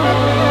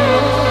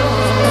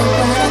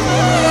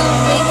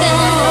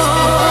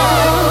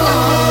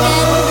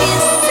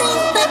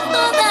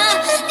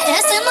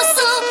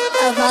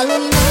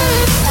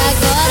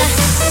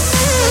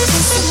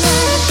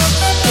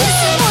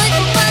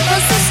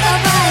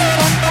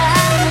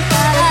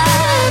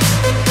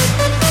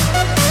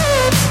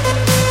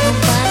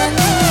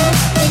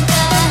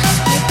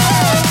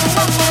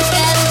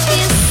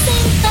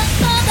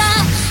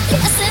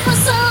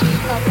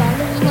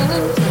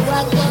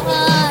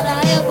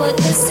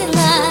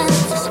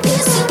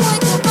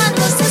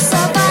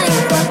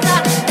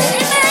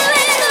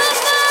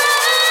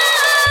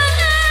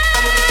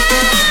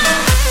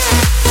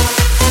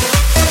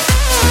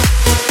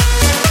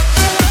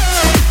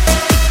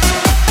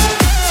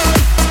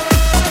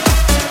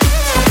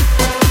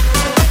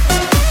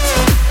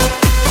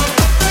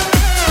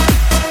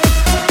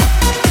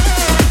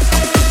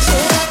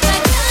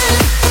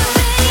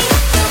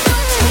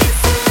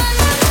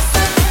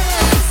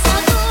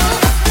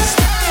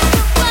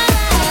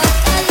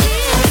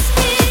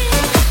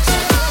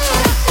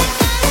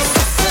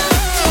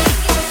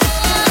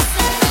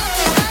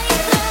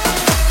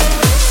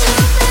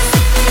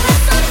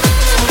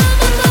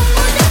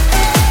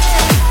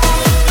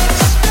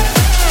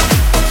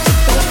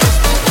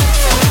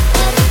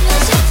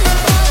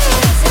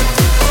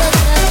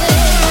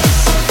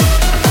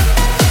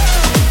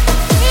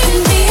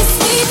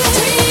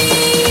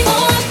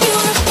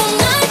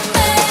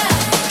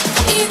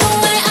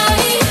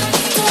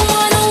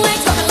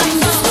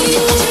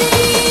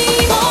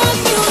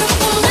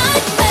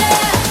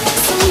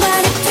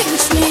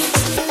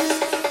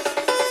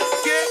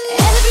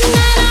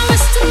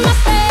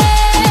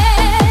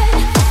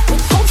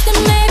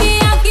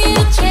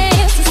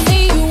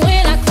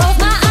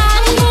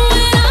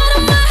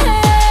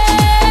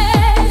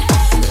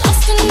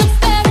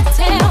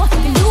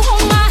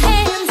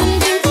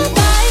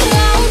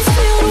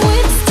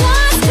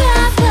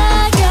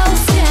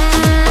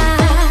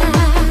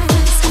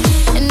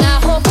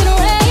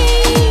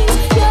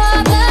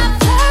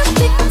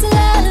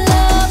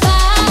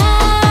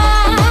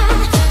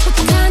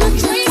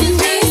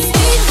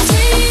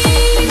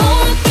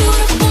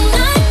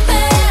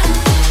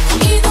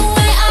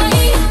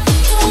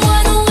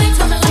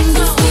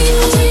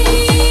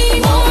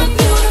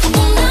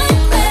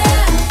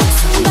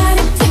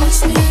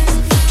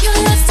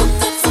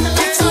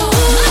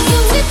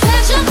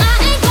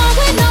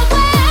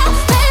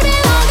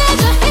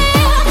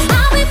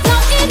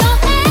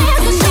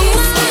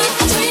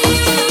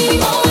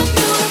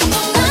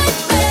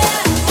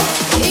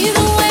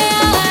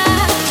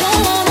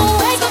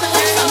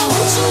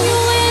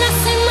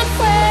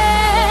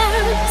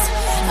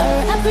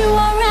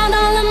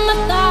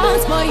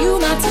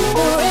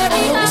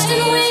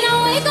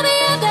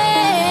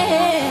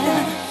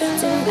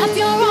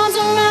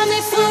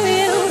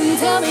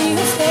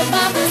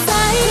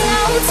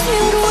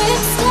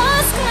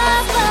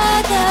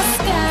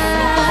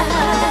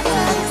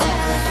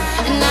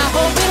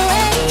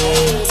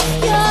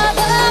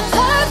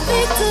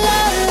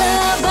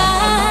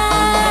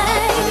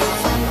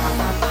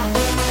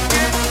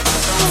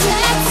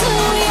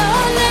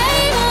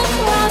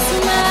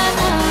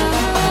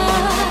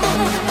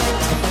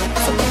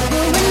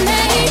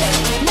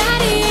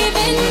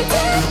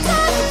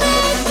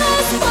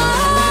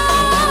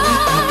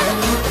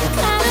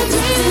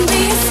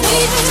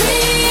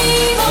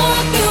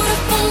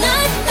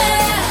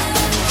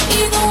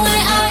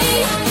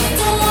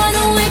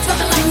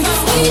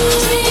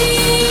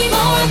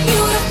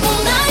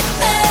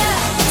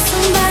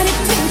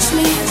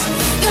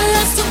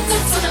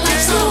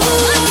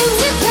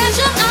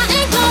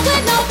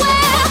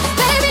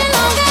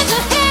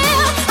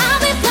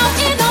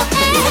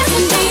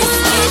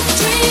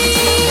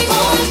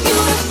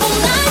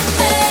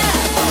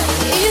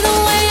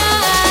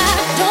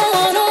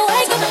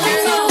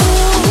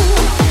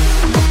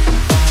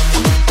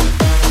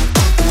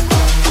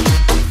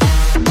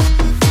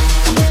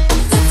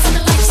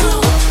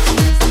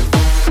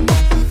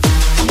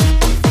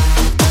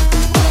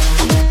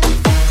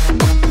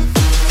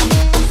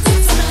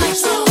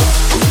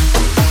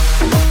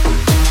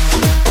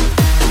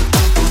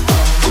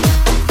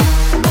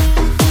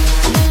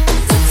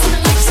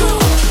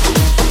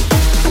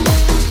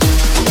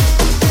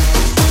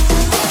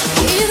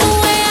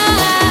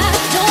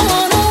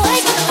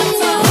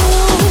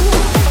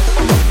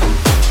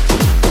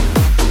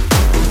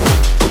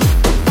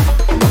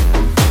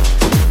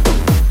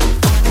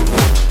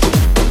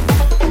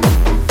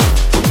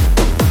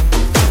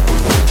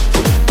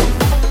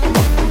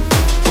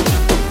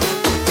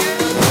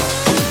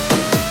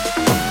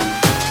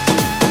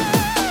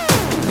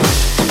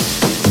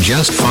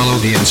 Just follow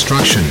the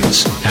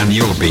instructions, and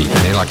you'll be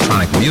an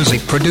electronic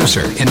music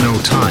producer in no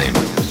time.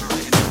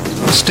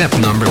 Step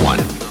number 1.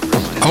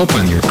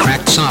 Open your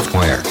cracked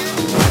software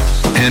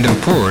and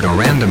import a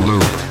random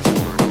loop.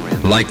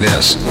 Like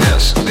this.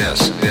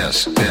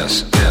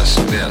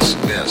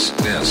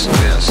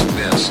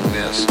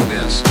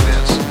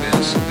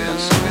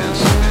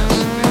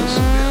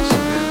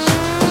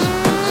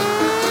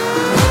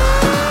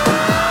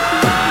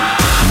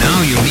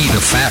 Now you need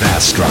a fat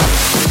ass drop.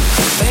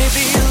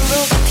 Baby,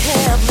 look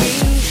at me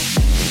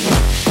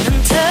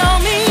and tell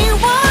me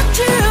what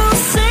you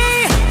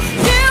see.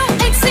 You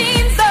ain't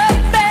seen the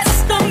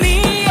best of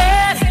me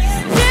yet.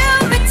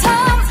 Give me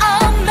time,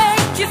 I'll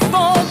make you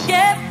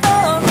forget the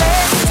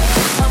rest.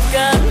 I've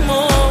got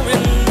more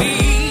in me,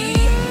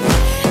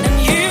 and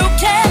you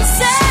can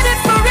set it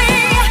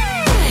free.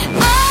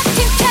 I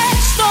can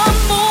catch the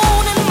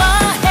moon in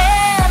my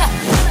hand.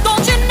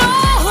 Don't you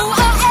know who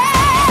I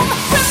am?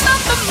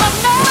 Remember my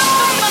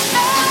name, my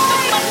name,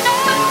 my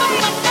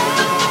name.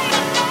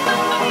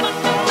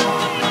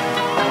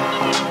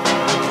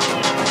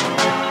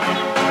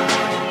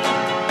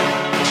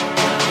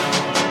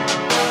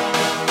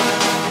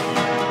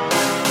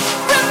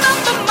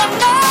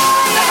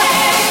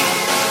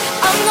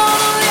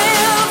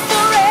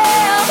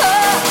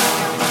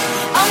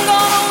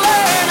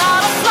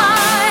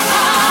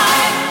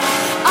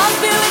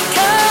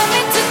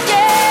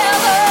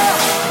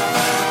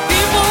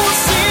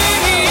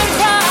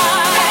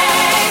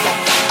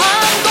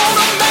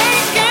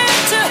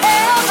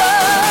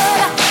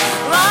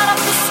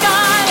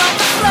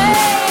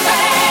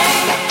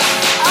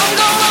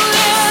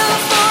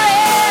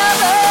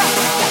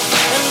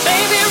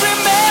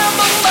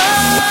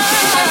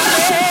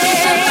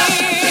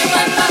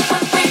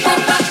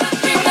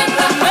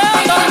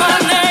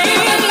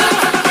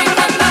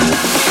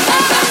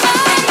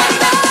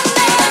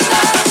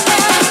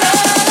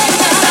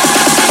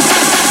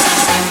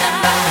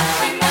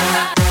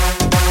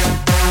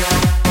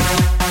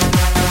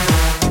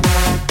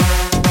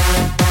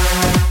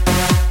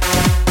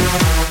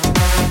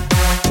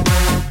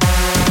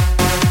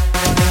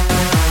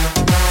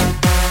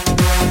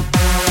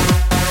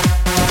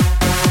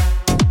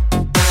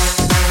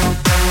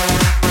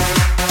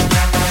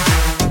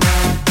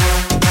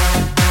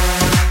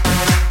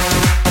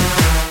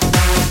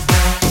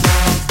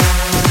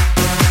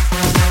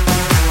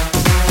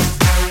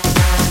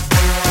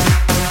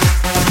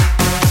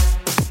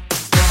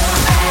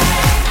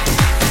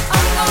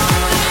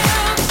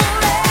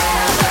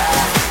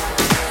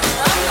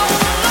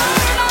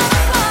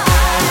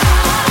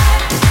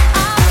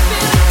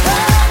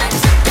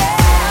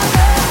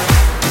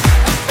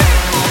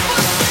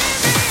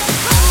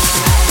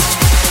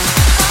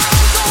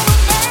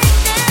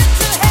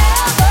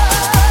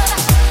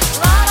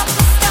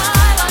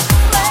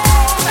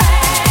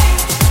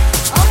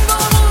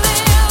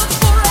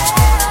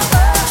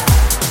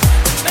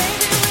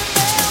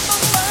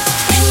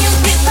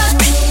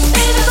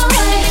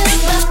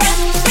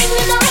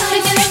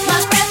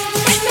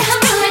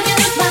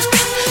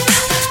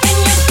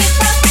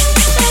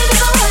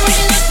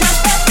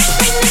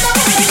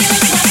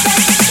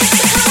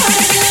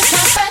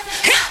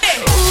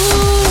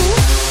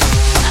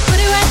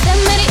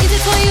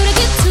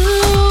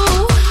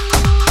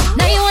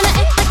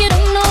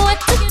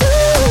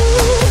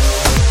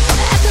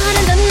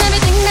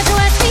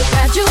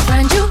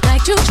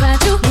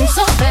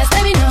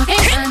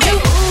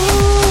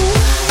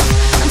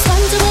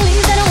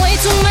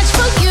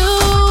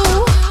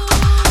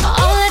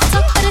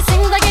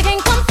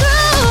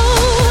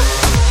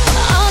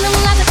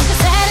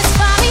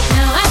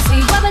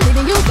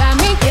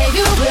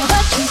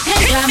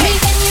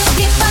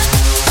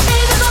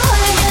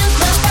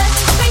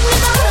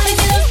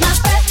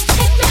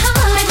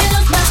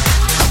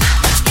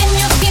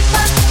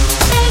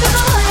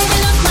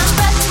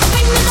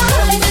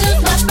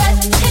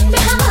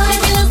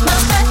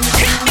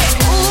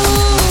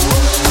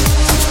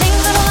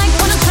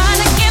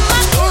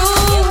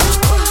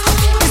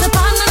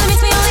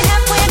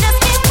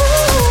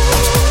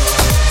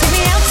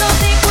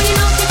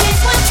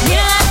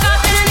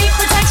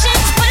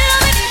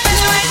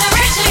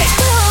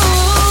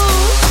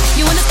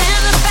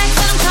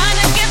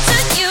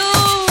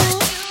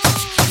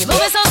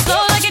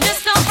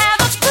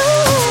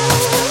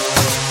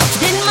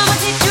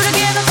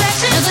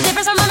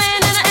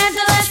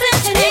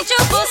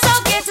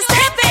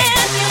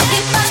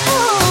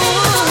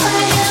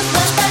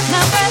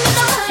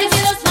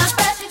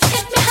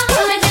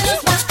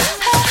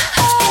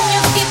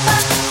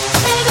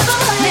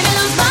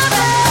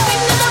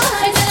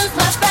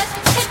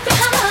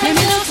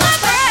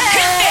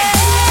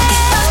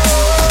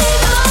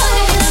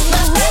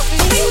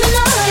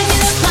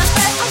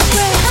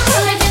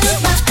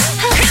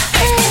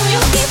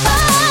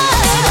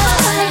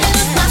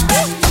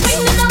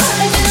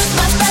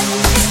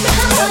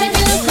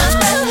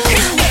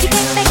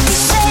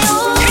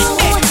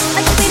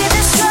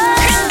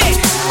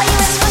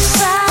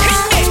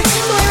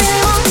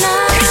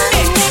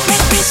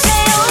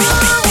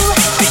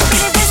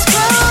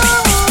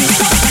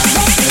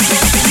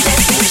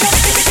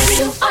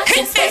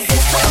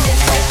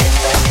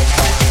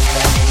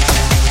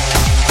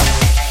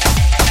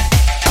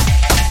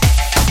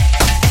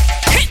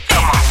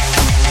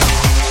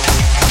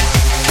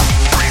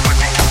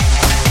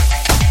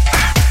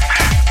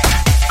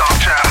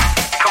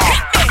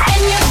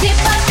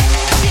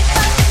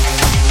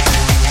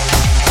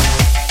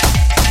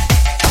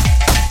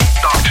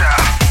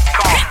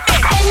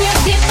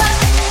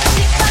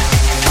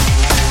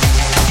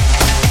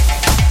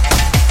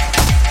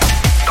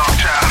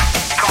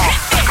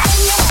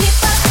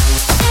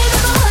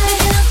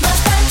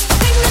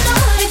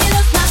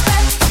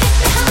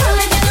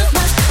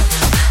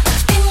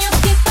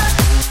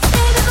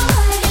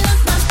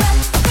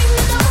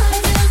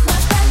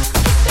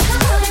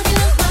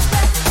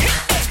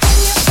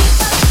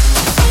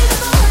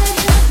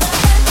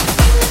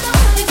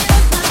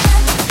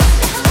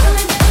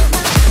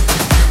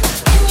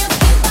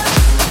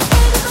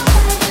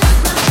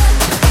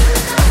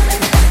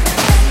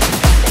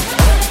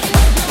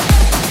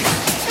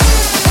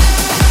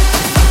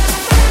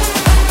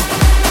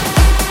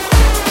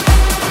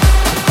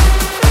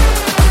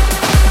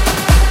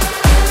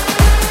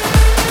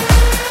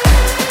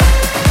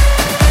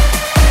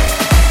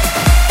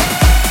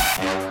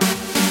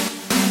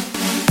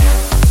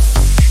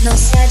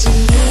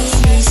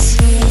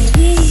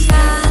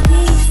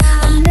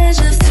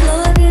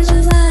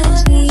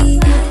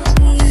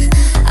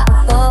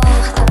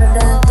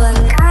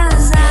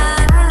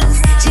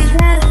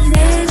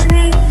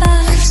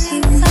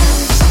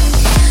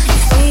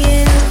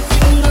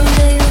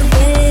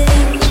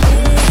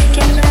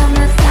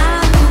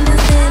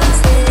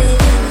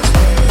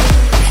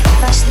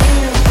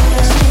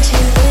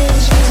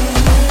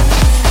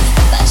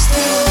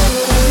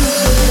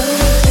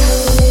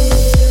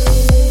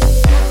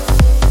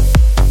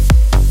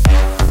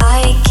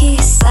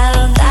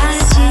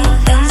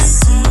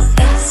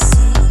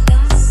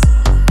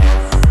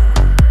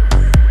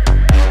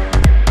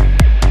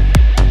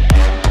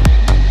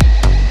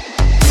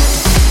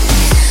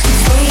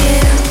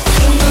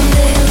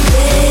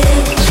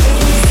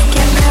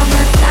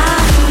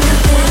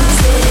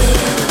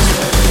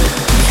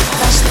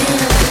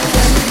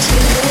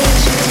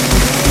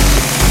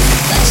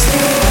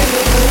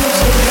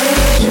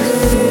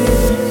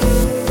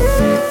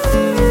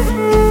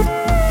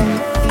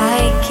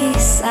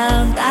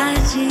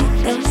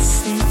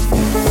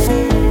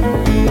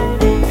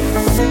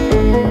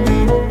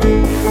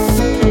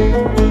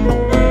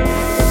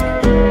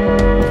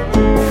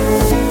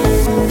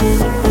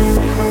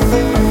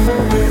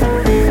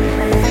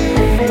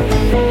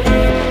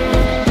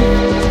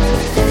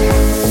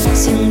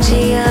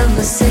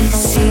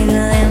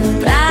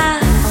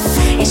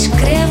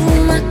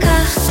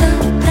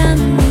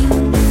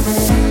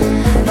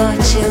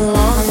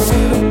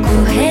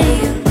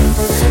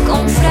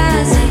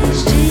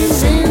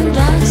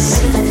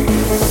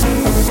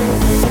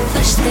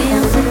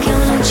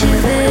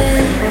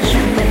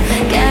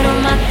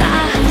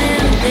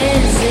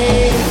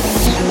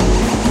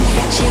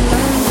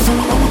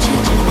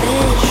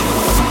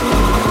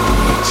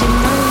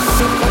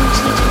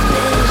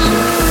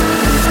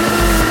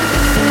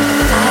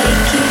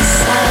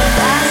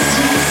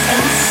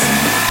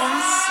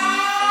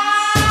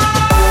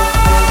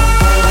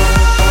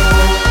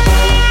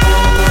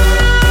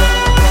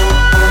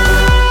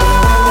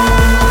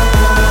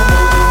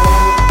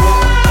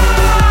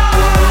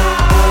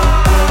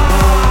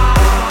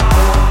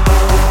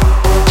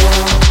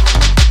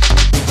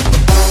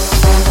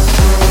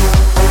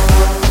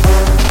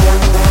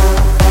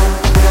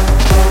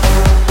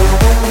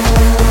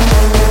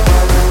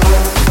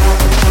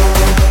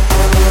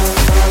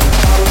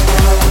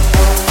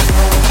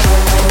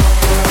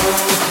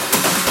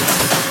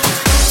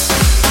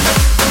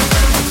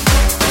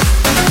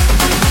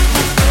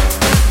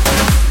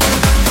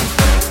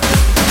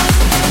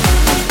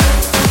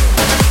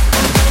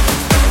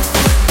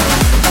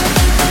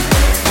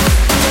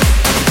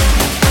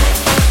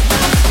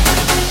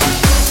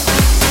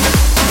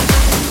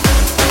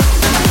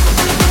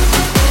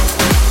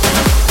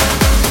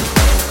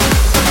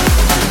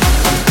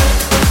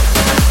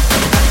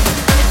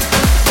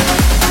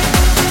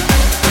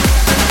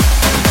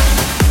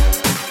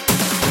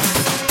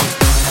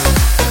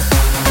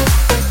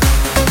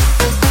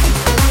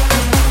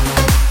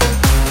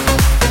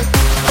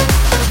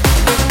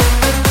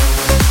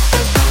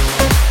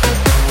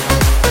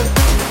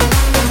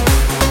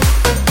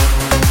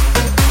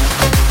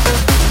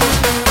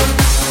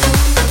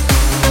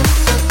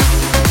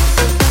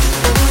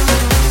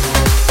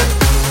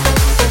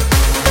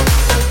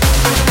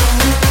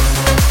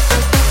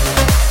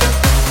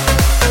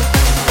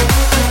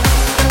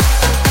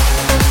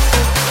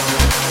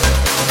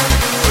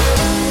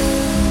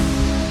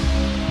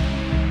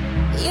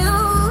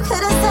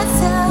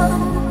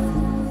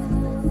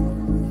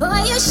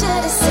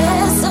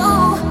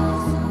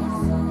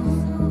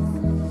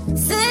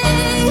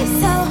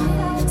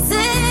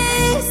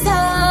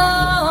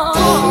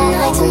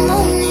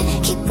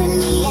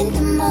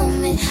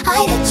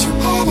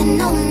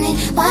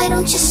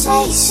 don't you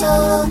say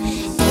so?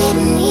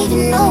 Didn't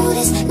even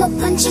notice, no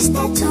punches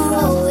that to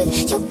roll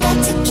with. You got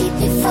to keep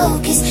it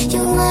focused,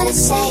 you wanna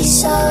say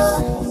so.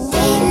 Day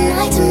and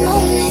night to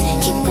moment,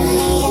 keep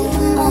me in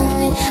the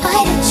moment. I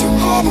that you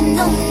hadn't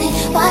known it,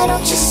 why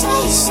don't you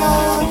say so?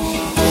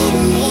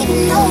 Didn't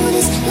even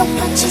notice, no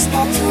punches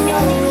that to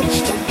roll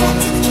with. You got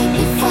to keep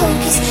it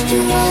focused,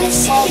 you wanna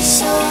say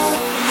so.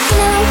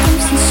 Now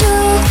comes the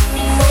shoot,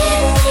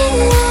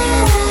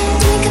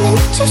 do you come and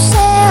let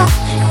yourself?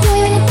 Do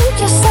you really think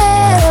yourself?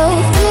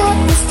 Do you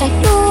want this like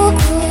you?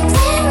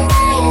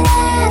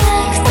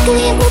 Stuck in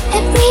your book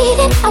and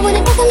breathing. I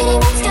wanna fuck a minute,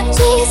 won't stop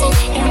chasing.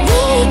 And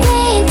we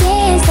can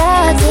dance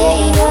all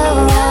day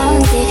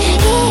around it.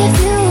 If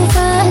you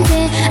want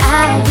it,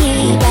 I'll be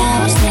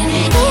bouncing.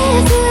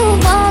 If you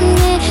want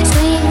it,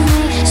 scream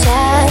it,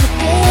 shout it,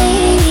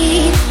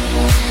 babe.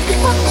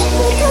 Before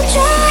we go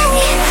try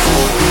it,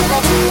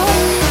 like a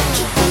moment,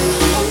 keeping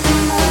me in the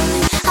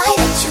moment. I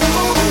that you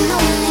hadn't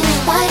known it,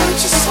 why don't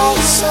you say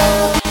so?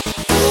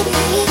 Didn't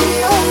even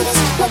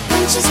notice, no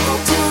punches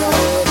had to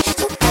roll.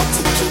 You got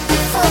to keep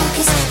it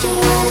focused, you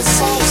wanna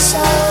say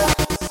so.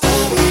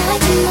 Day and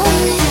night to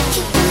moment,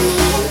 keeping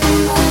me in the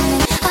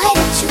moment. I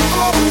that you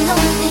hadn't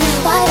known it,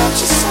 why don't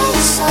you say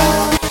so?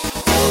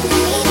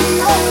 Didn't even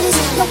notice,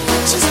 no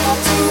punches had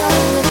to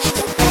roll.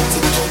 You got to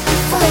keep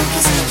it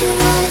focused, you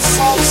wanna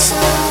say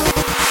so.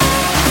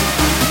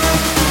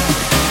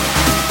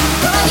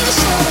 Why you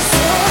should have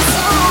said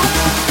so?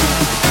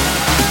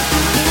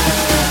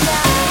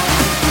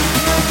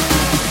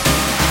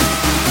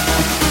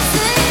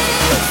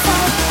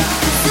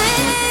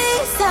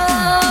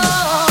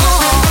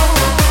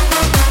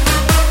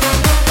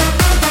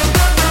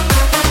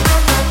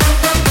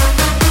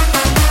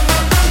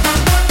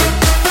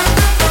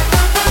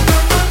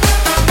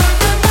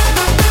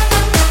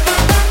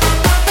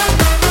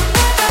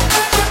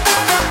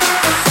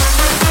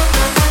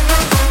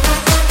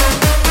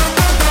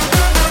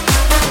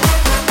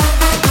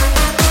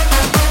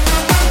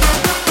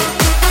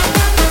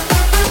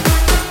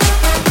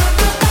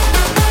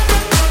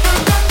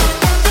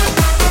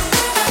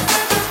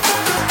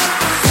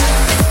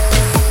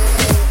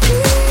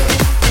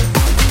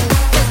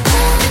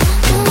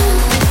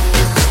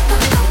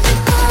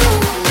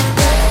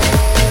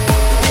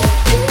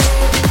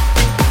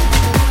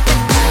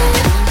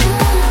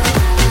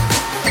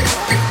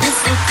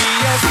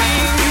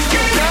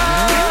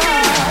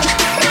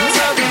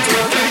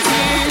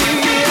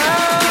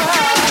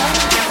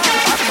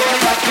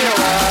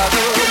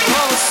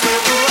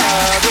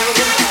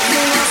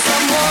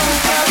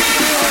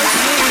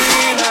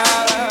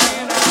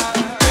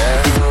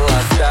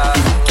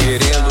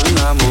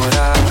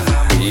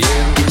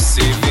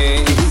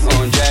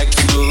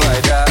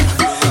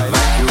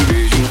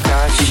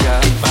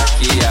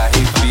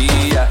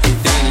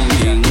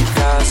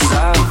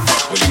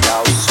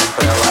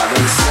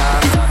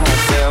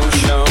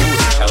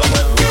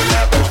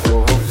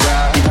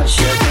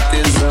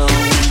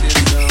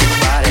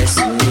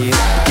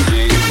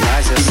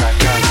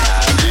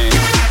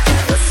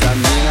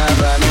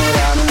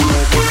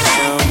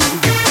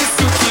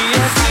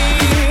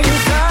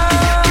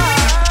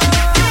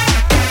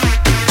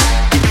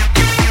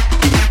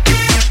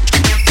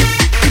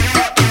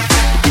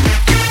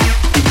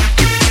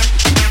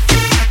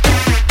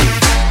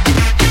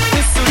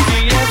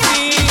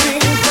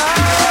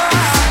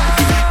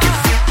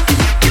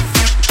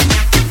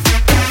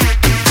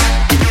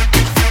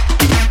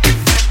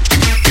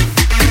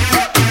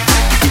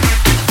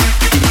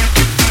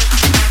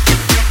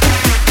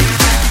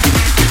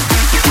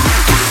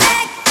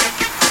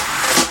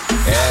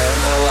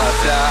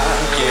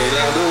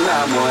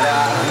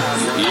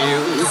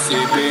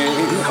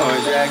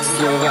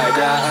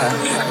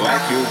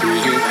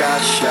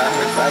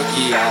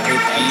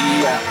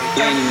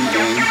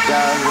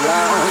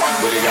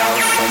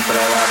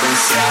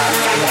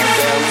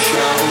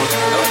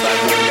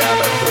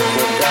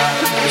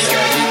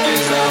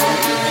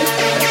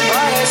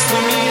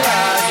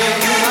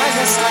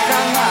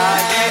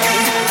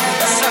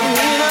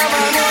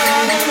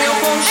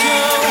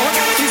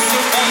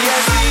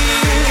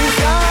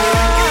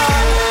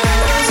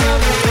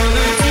 Transando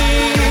todo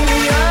dia.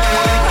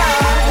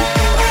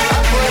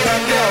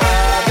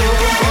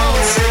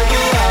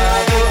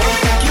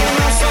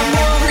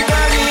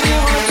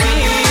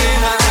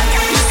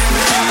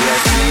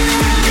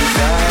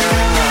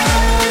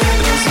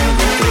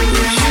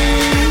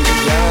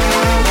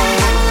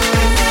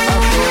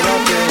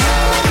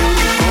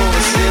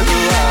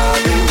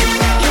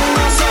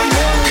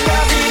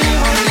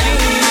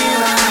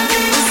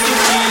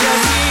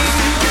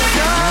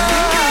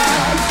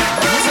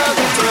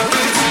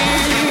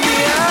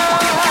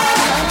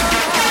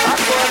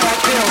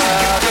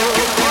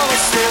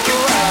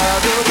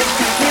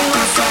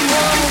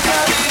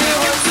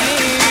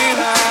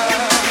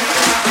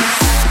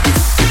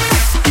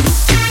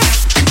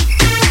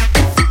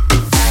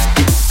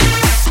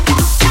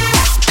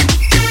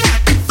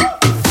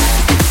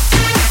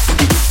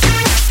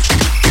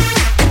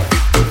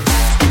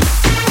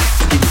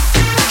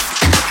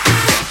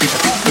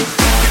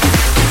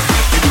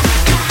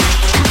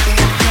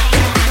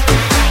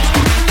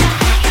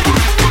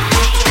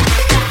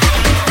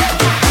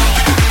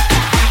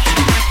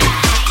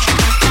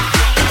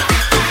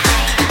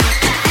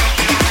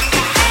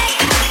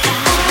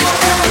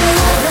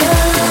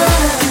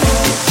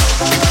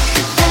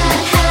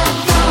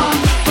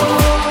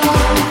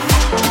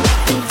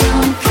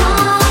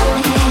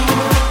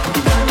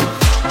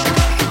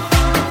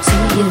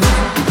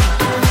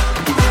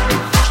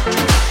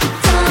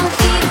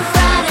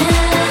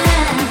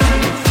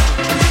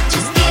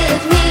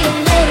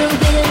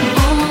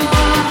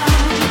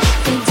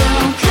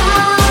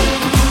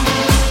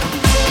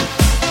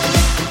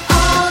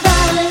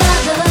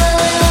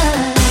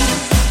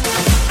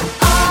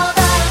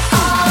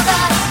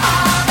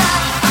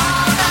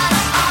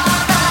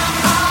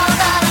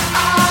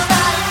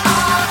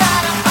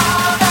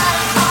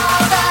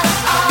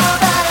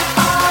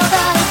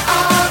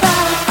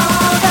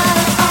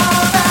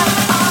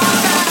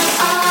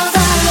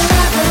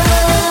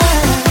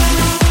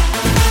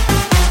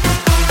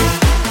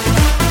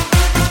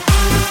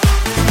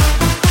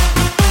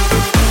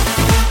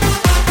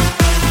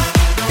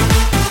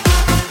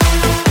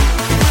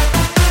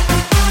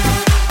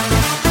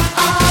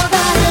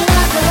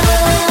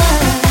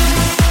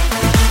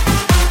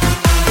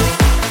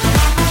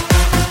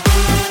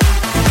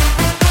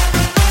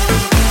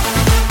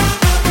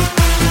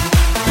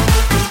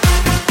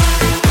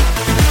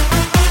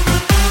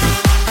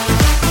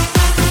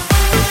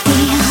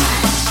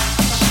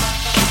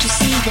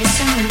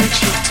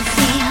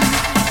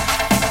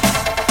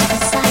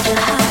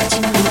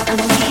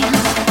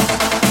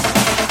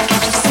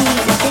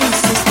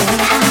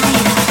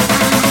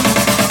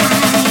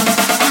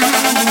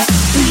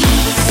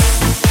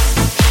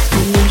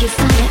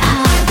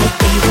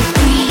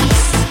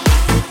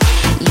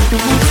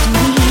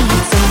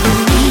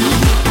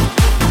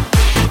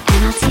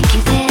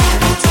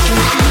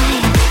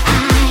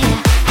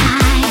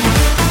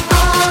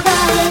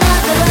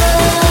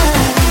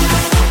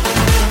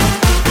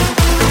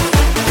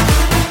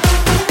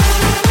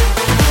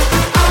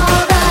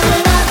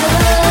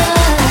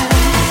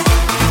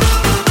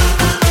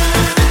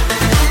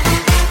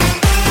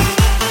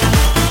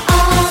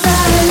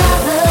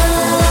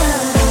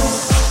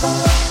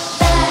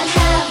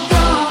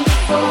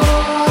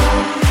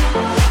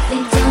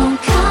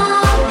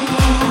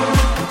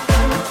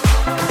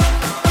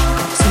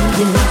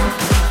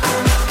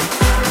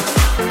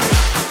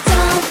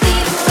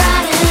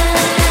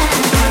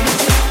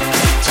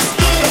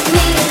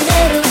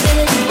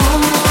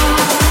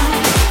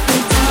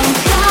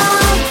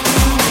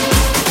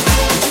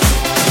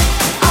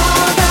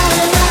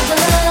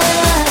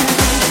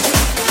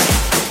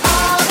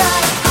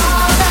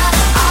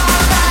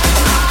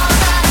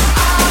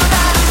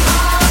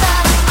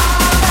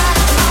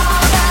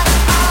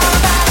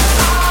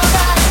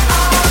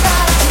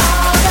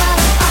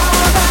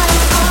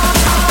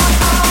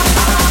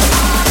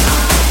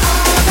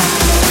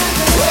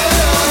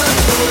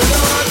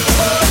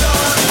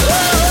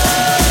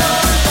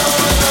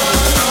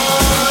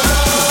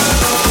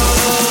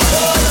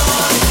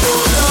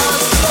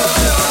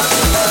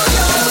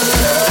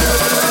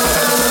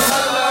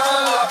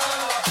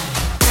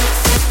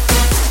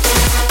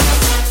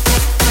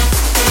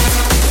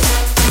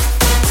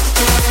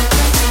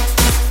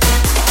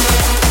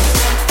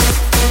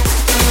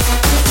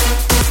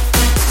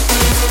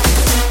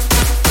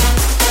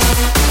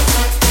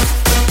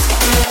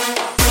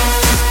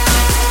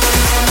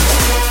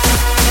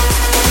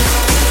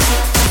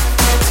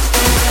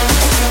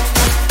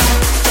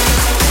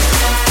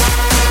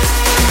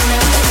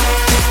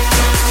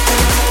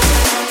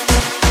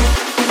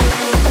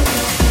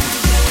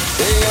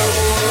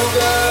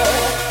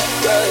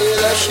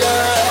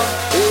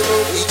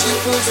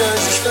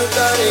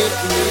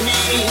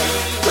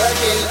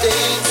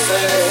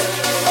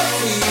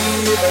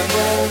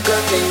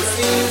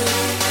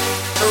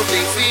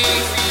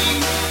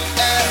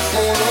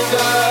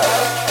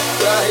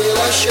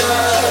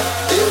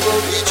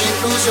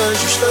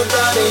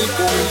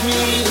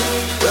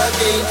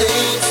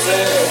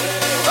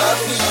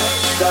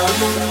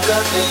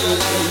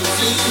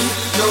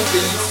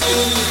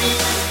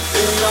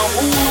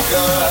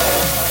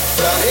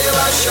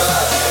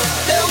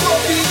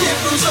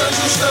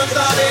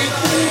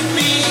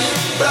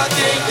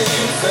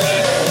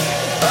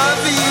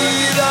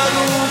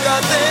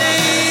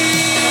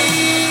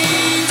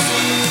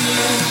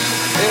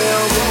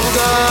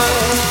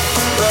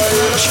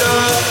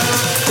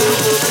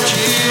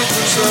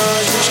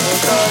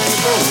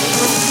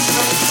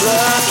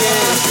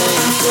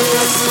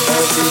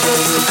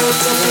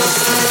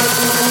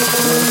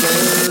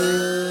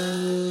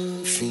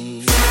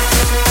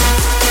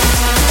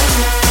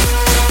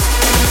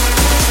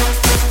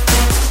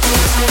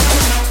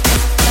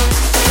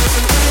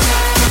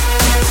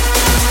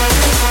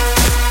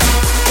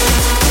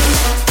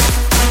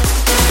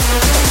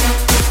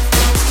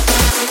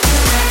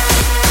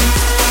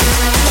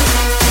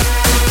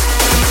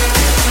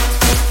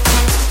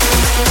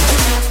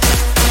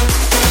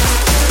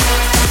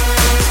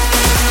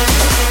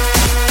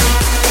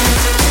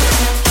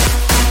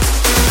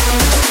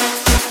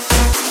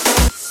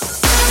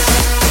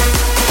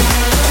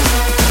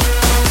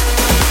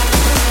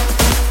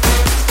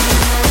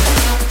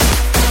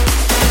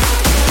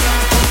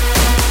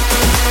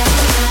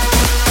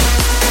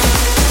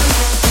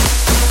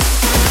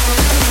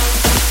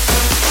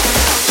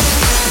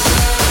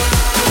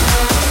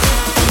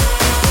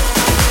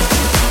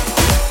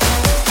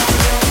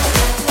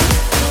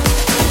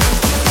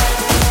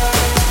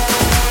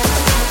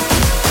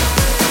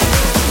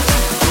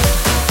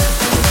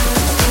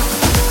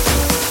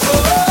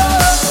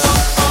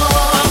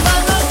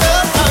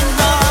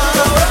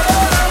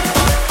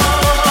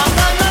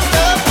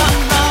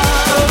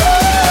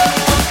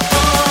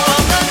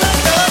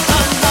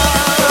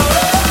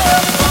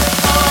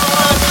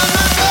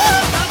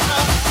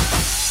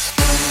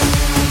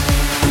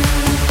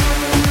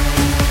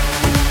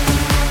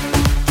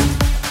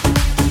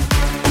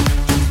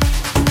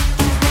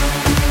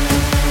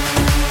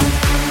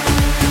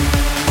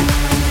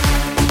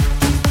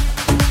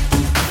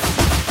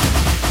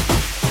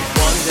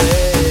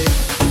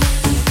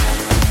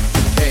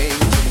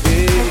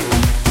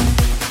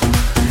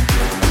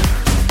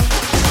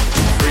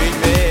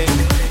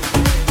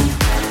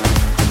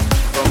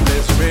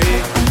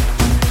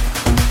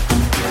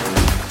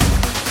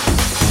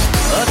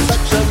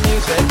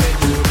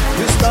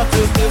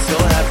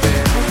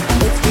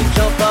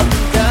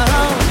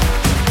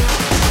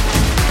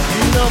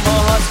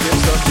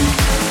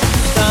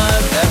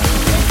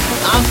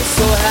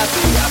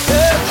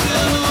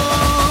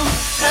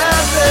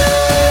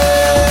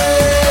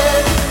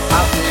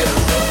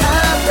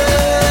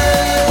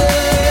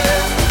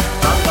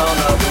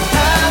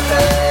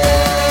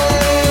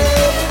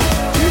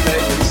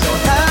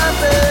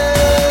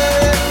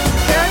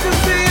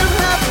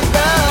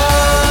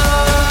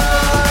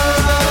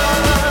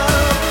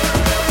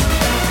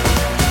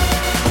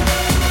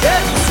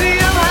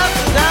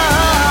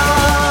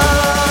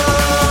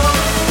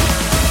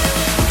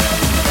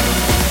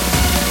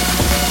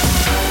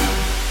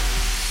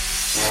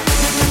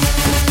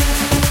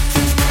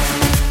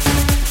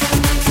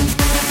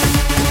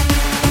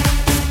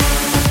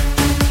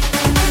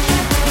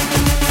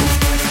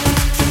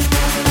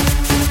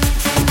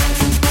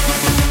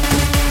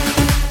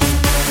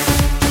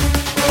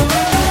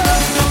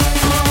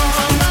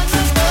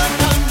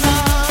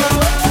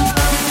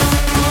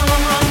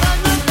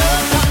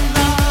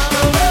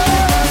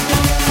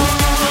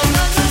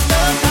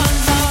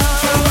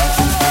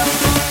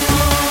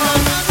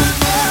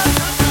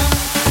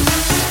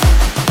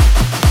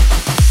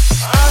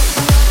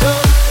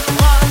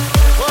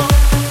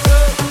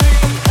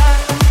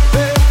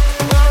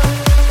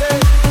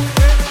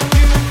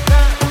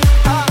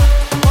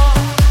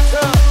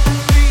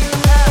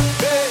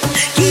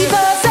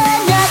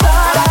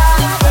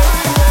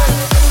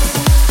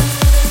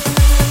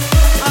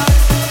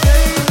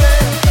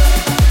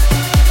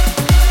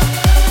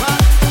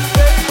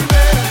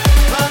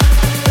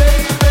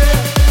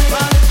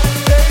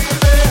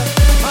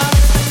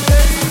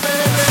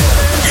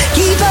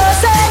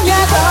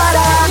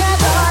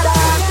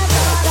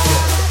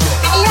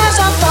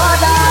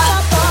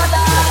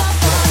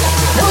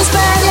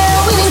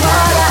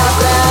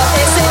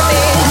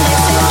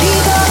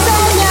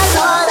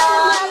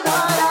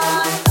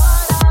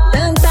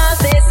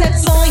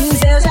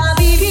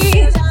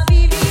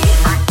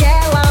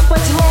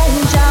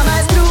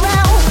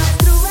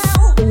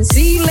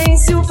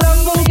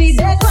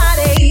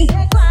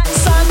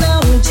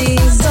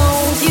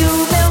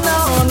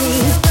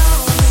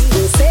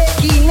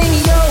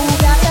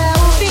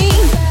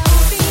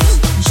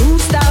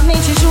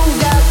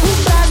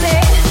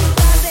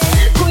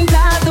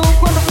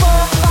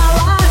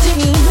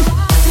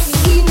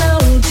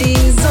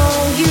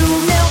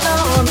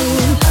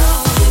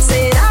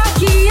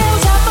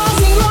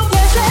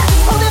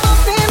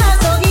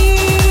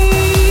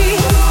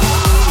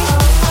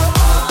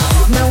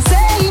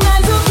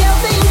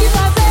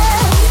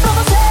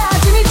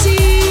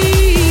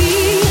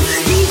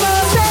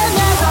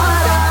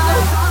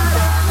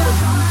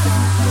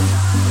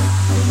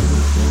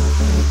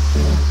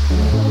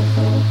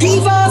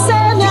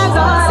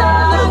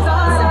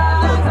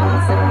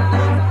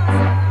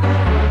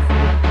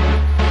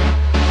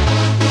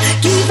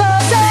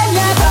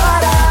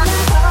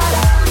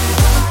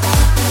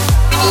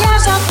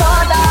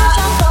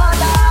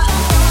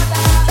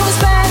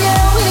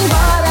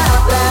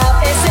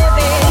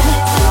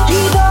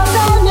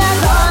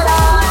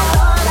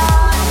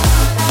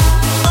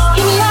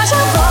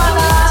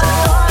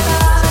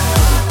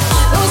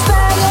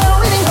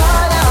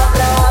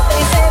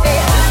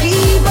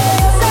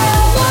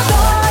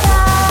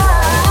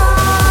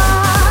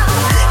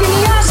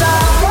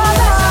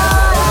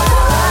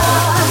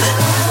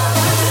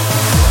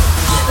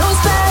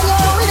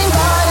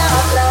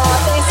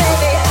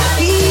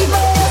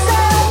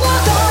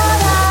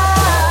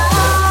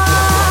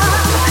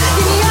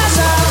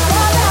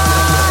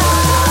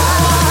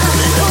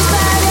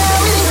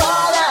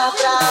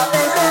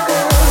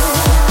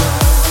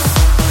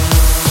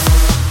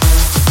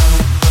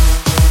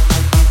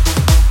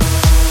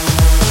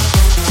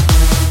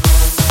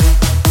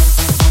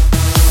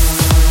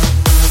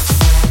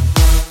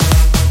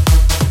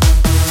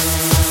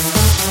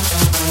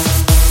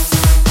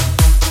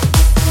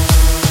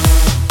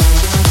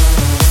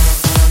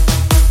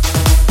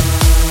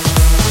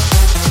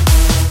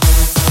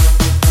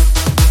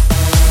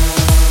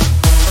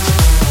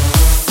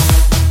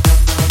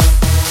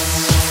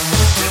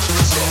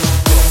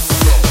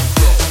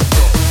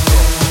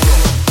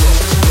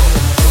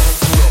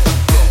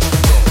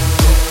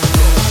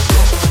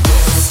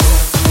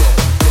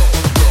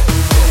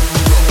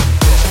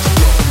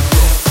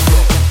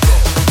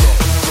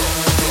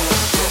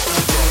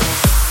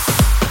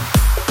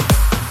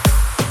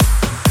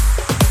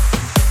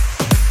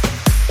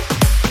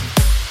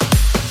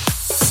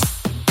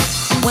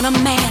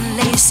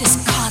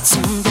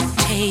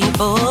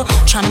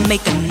 trying to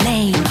make a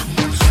name,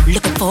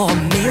 looking for a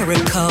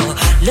miracle,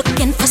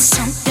 looking for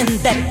something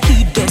that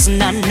he does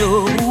not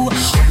know.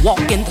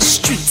 Walking the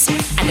streets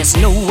and there's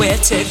nowhere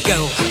to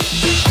go.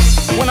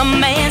 When a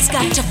man's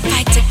got to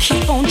fight to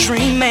keep on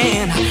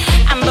dreaming,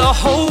 and the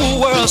whole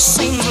world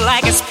seems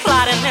like it's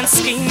plotting and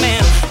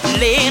scheming,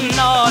 laying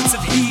odds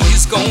if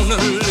he's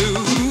gonna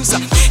lose.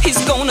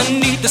 He's gonna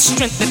need the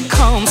strength that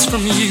comes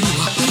from you.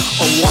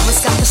 A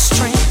woman's got the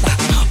strength,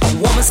 a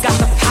woman's got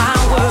the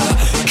power.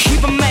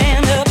 Keep a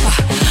man up,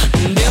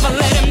 never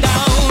let him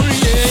down,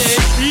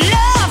 yeah.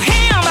 Love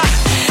him,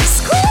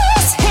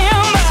 squeeze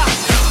him,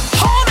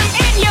 hold him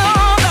in your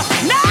arms,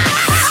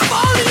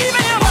 never leave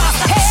him.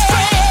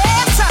 Strength,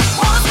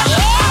 woman's got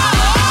the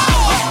power.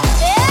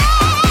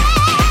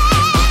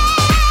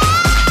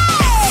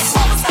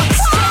 Woman's got the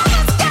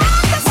strength,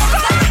 woman's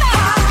got the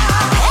power.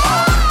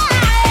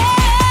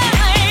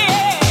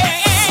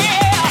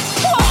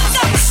 Woman's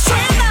got the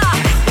strength,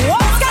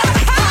 woman's got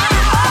the power.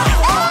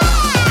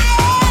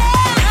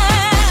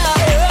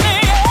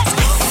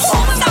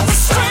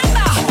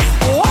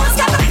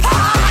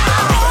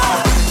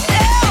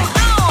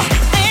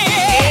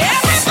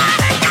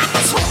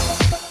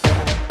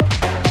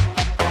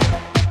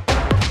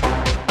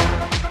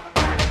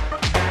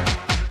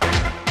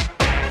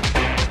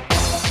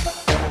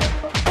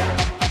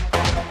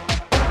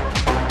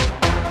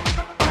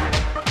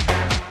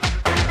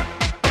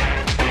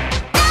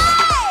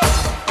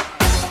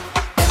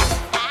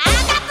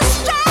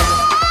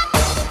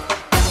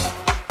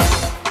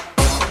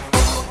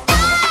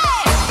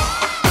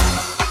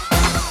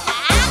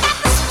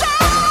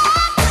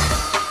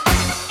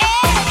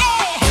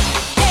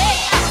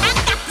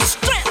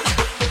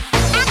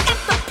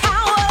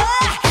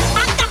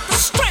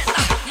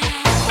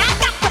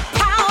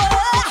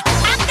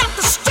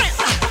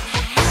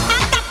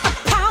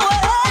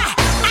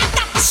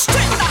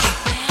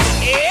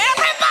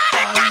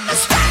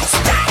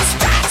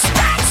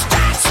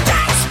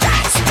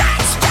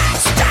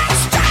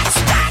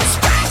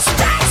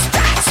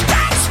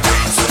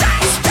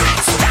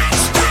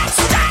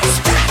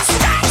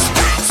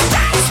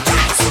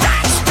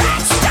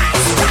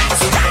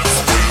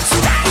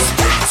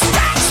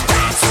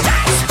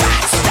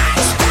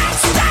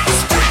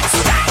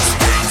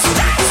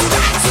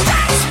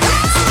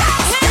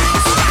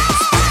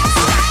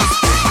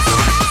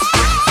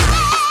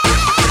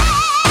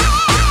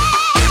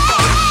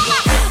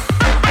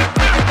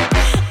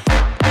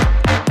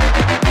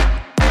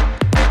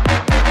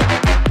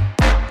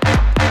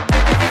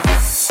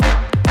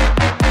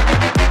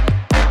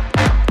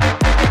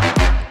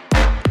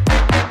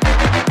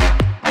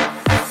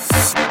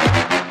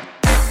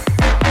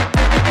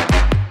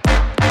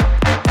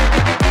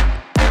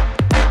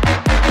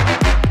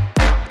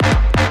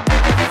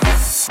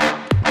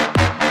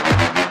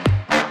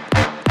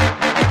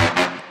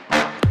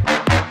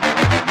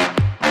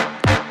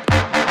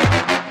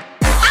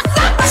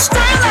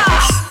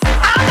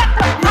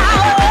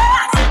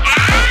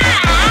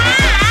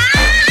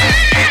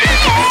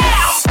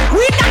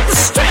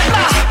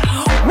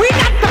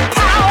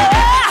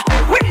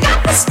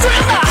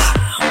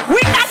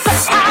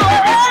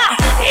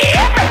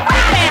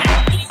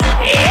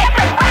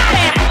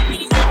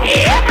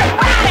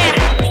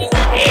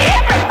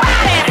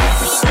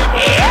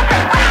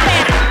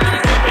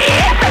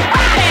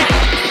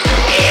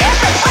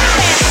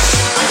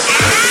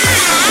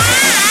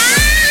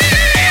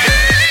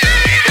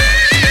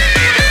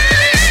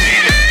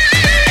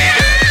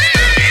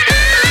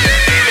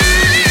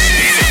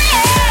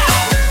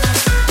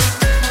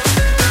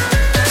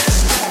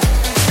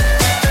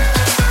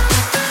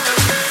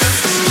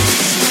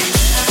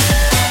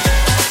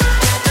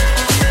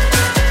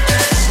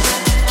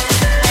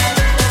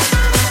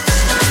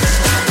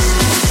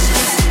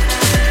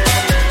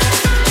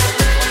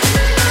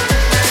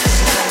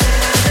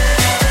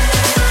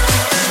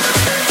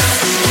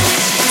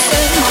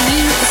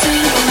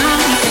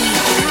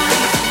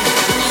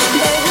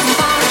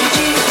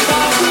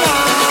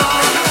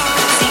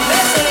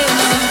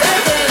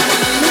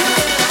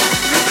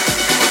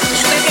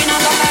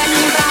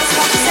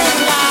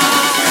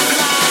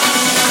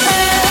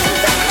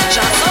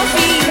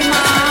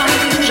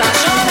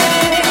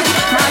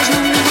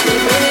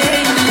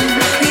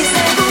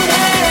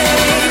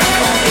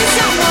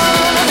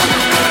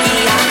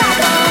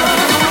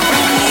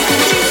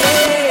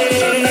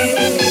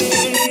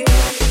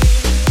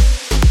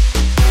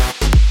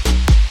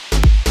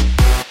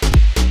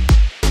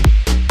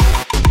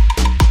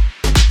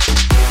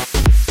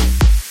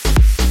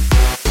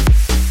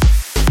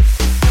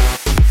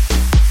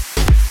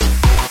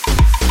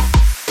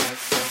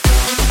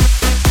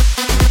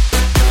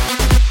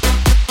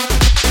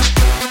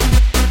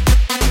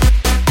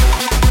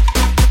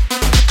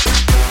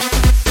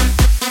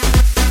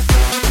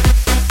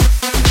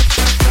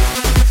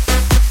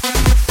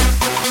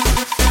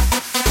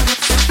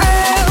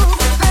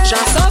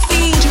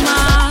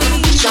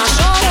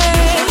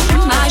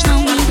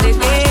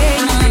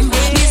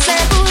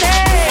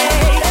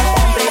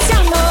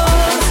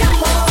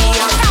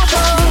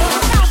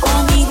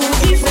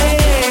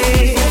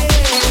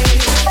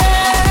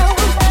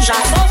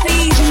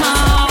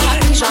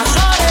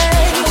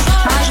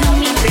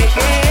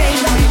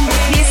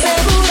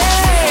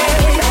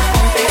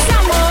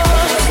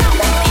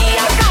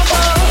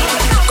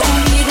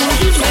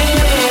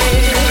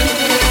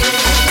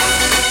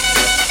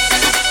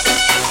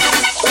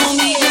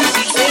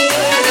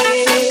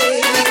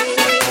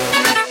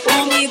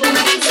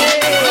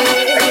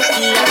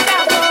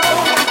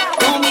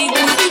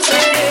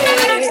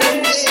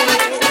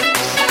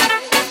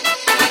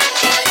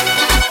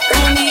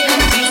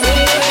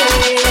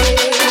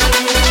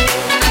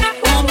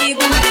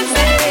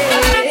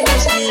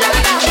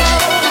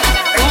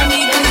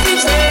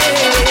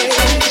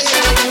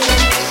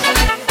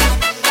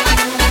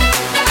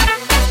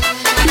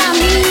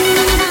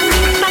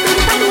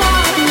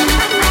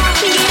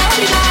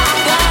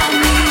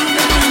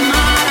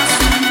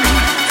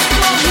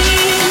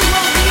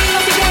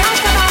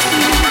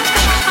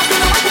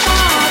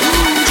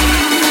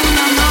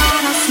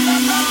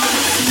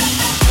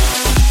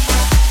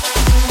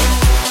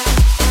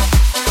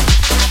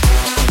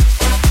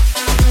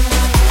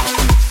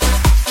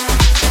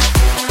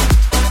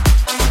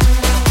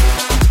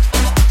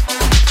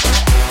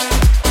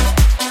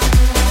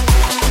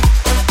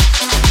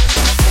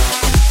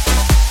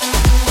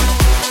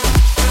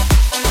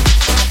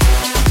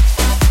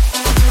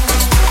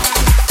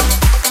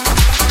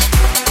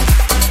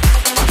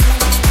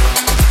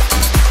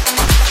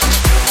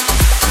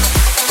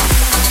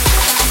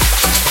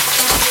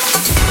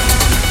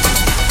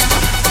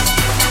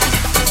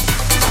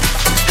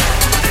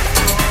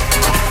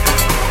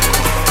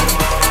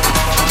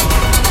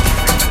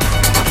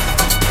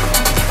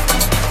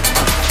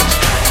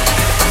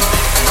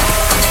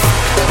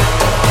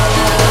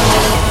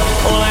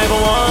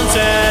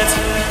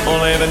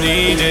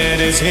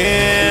 needed is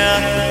here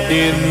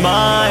in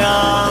my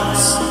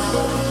arms.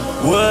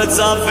 Words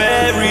are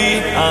very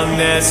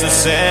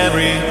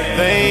unnecessary,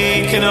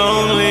 they can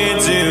only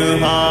do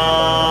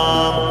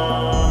harm.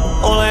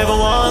 All I ever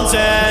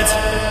wanted,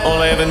 all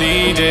I ever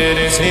needed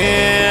is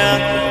here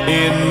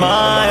in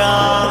my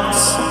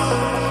arms.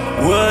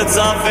 Words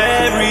are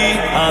very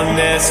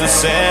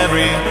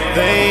unnecessary,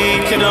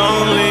 they can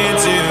only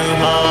do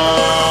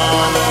harm.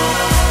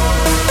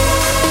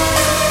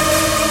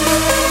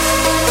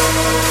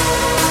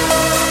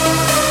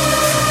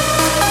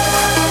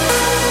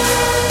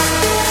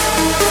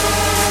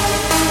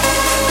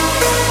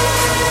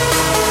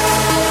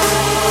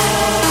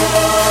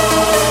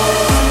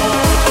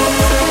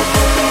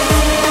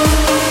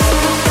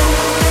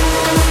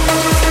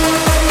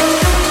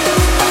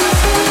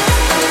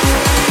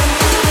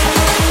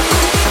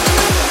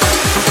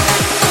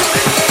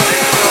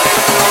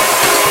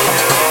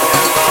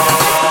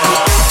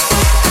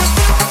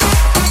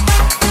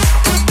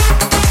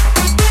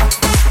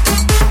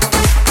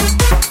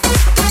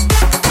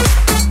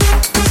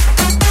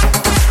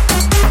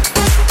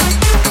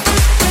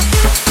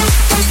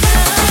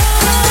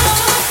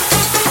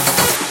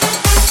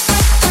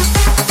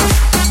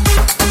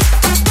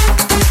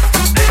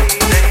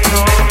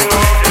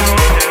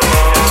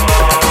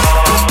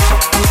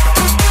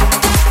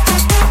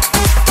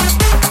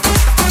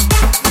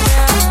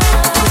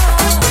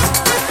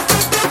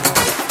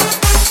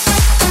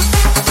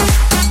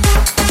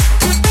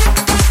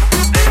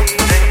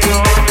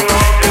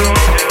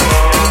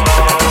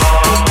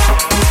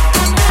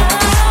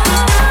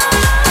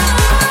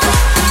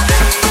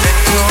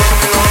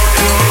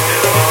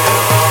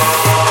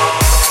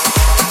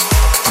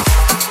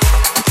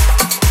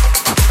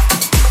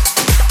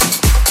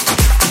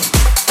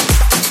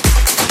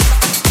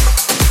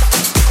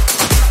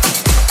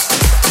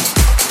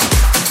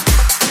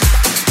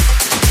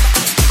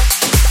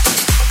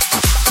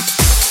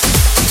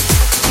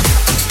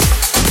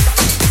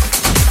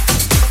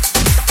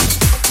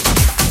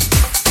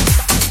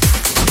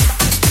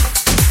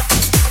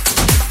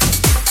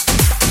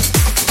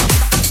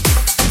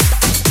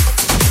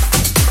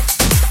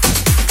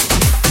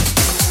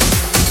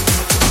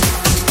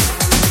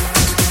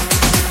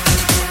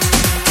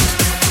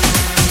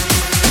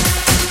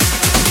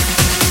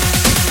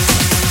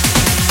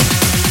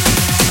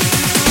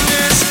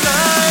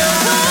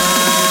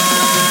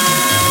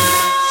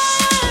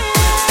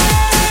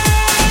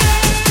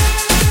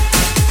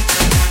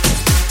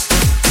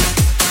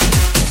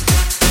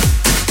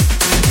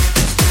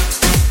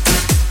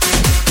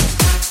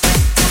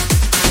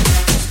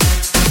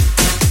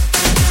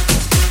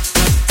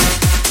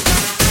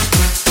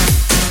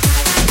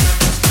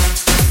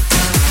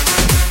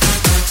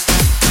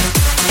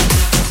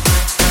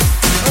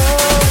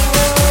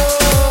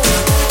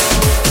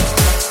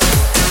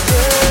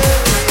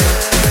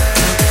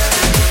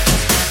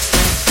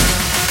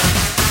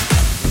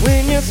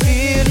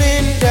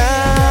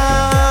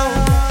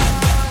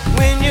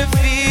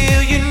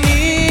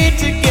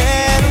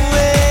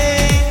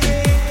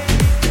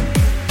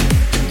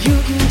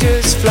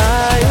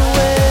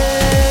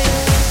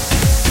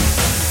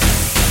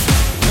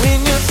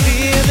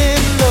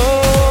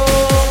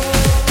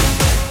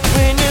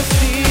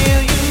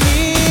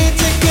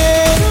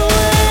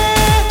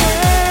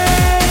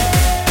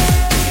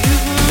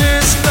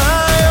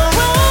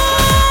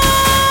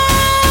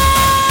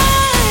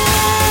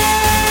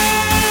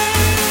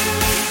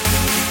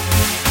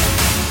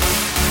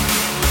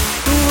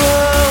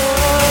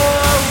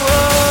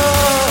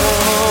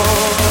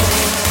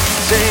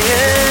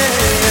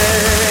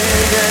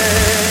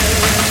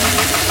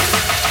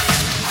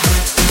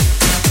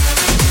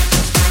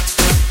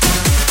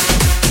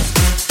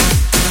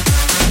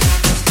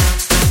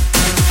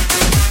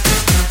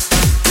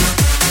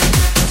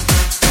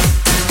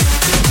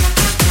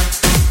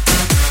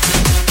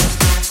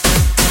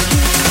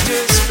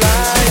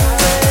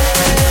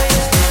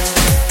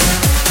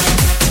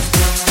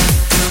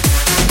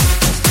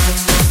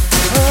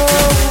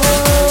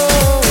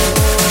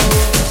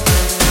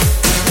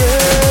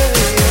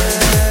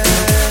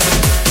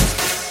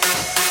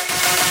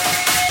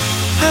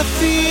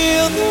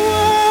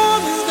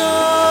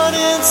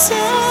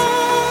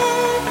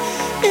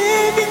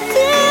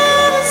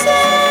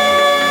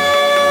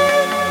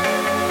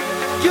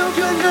 You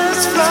can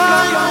just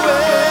fly away.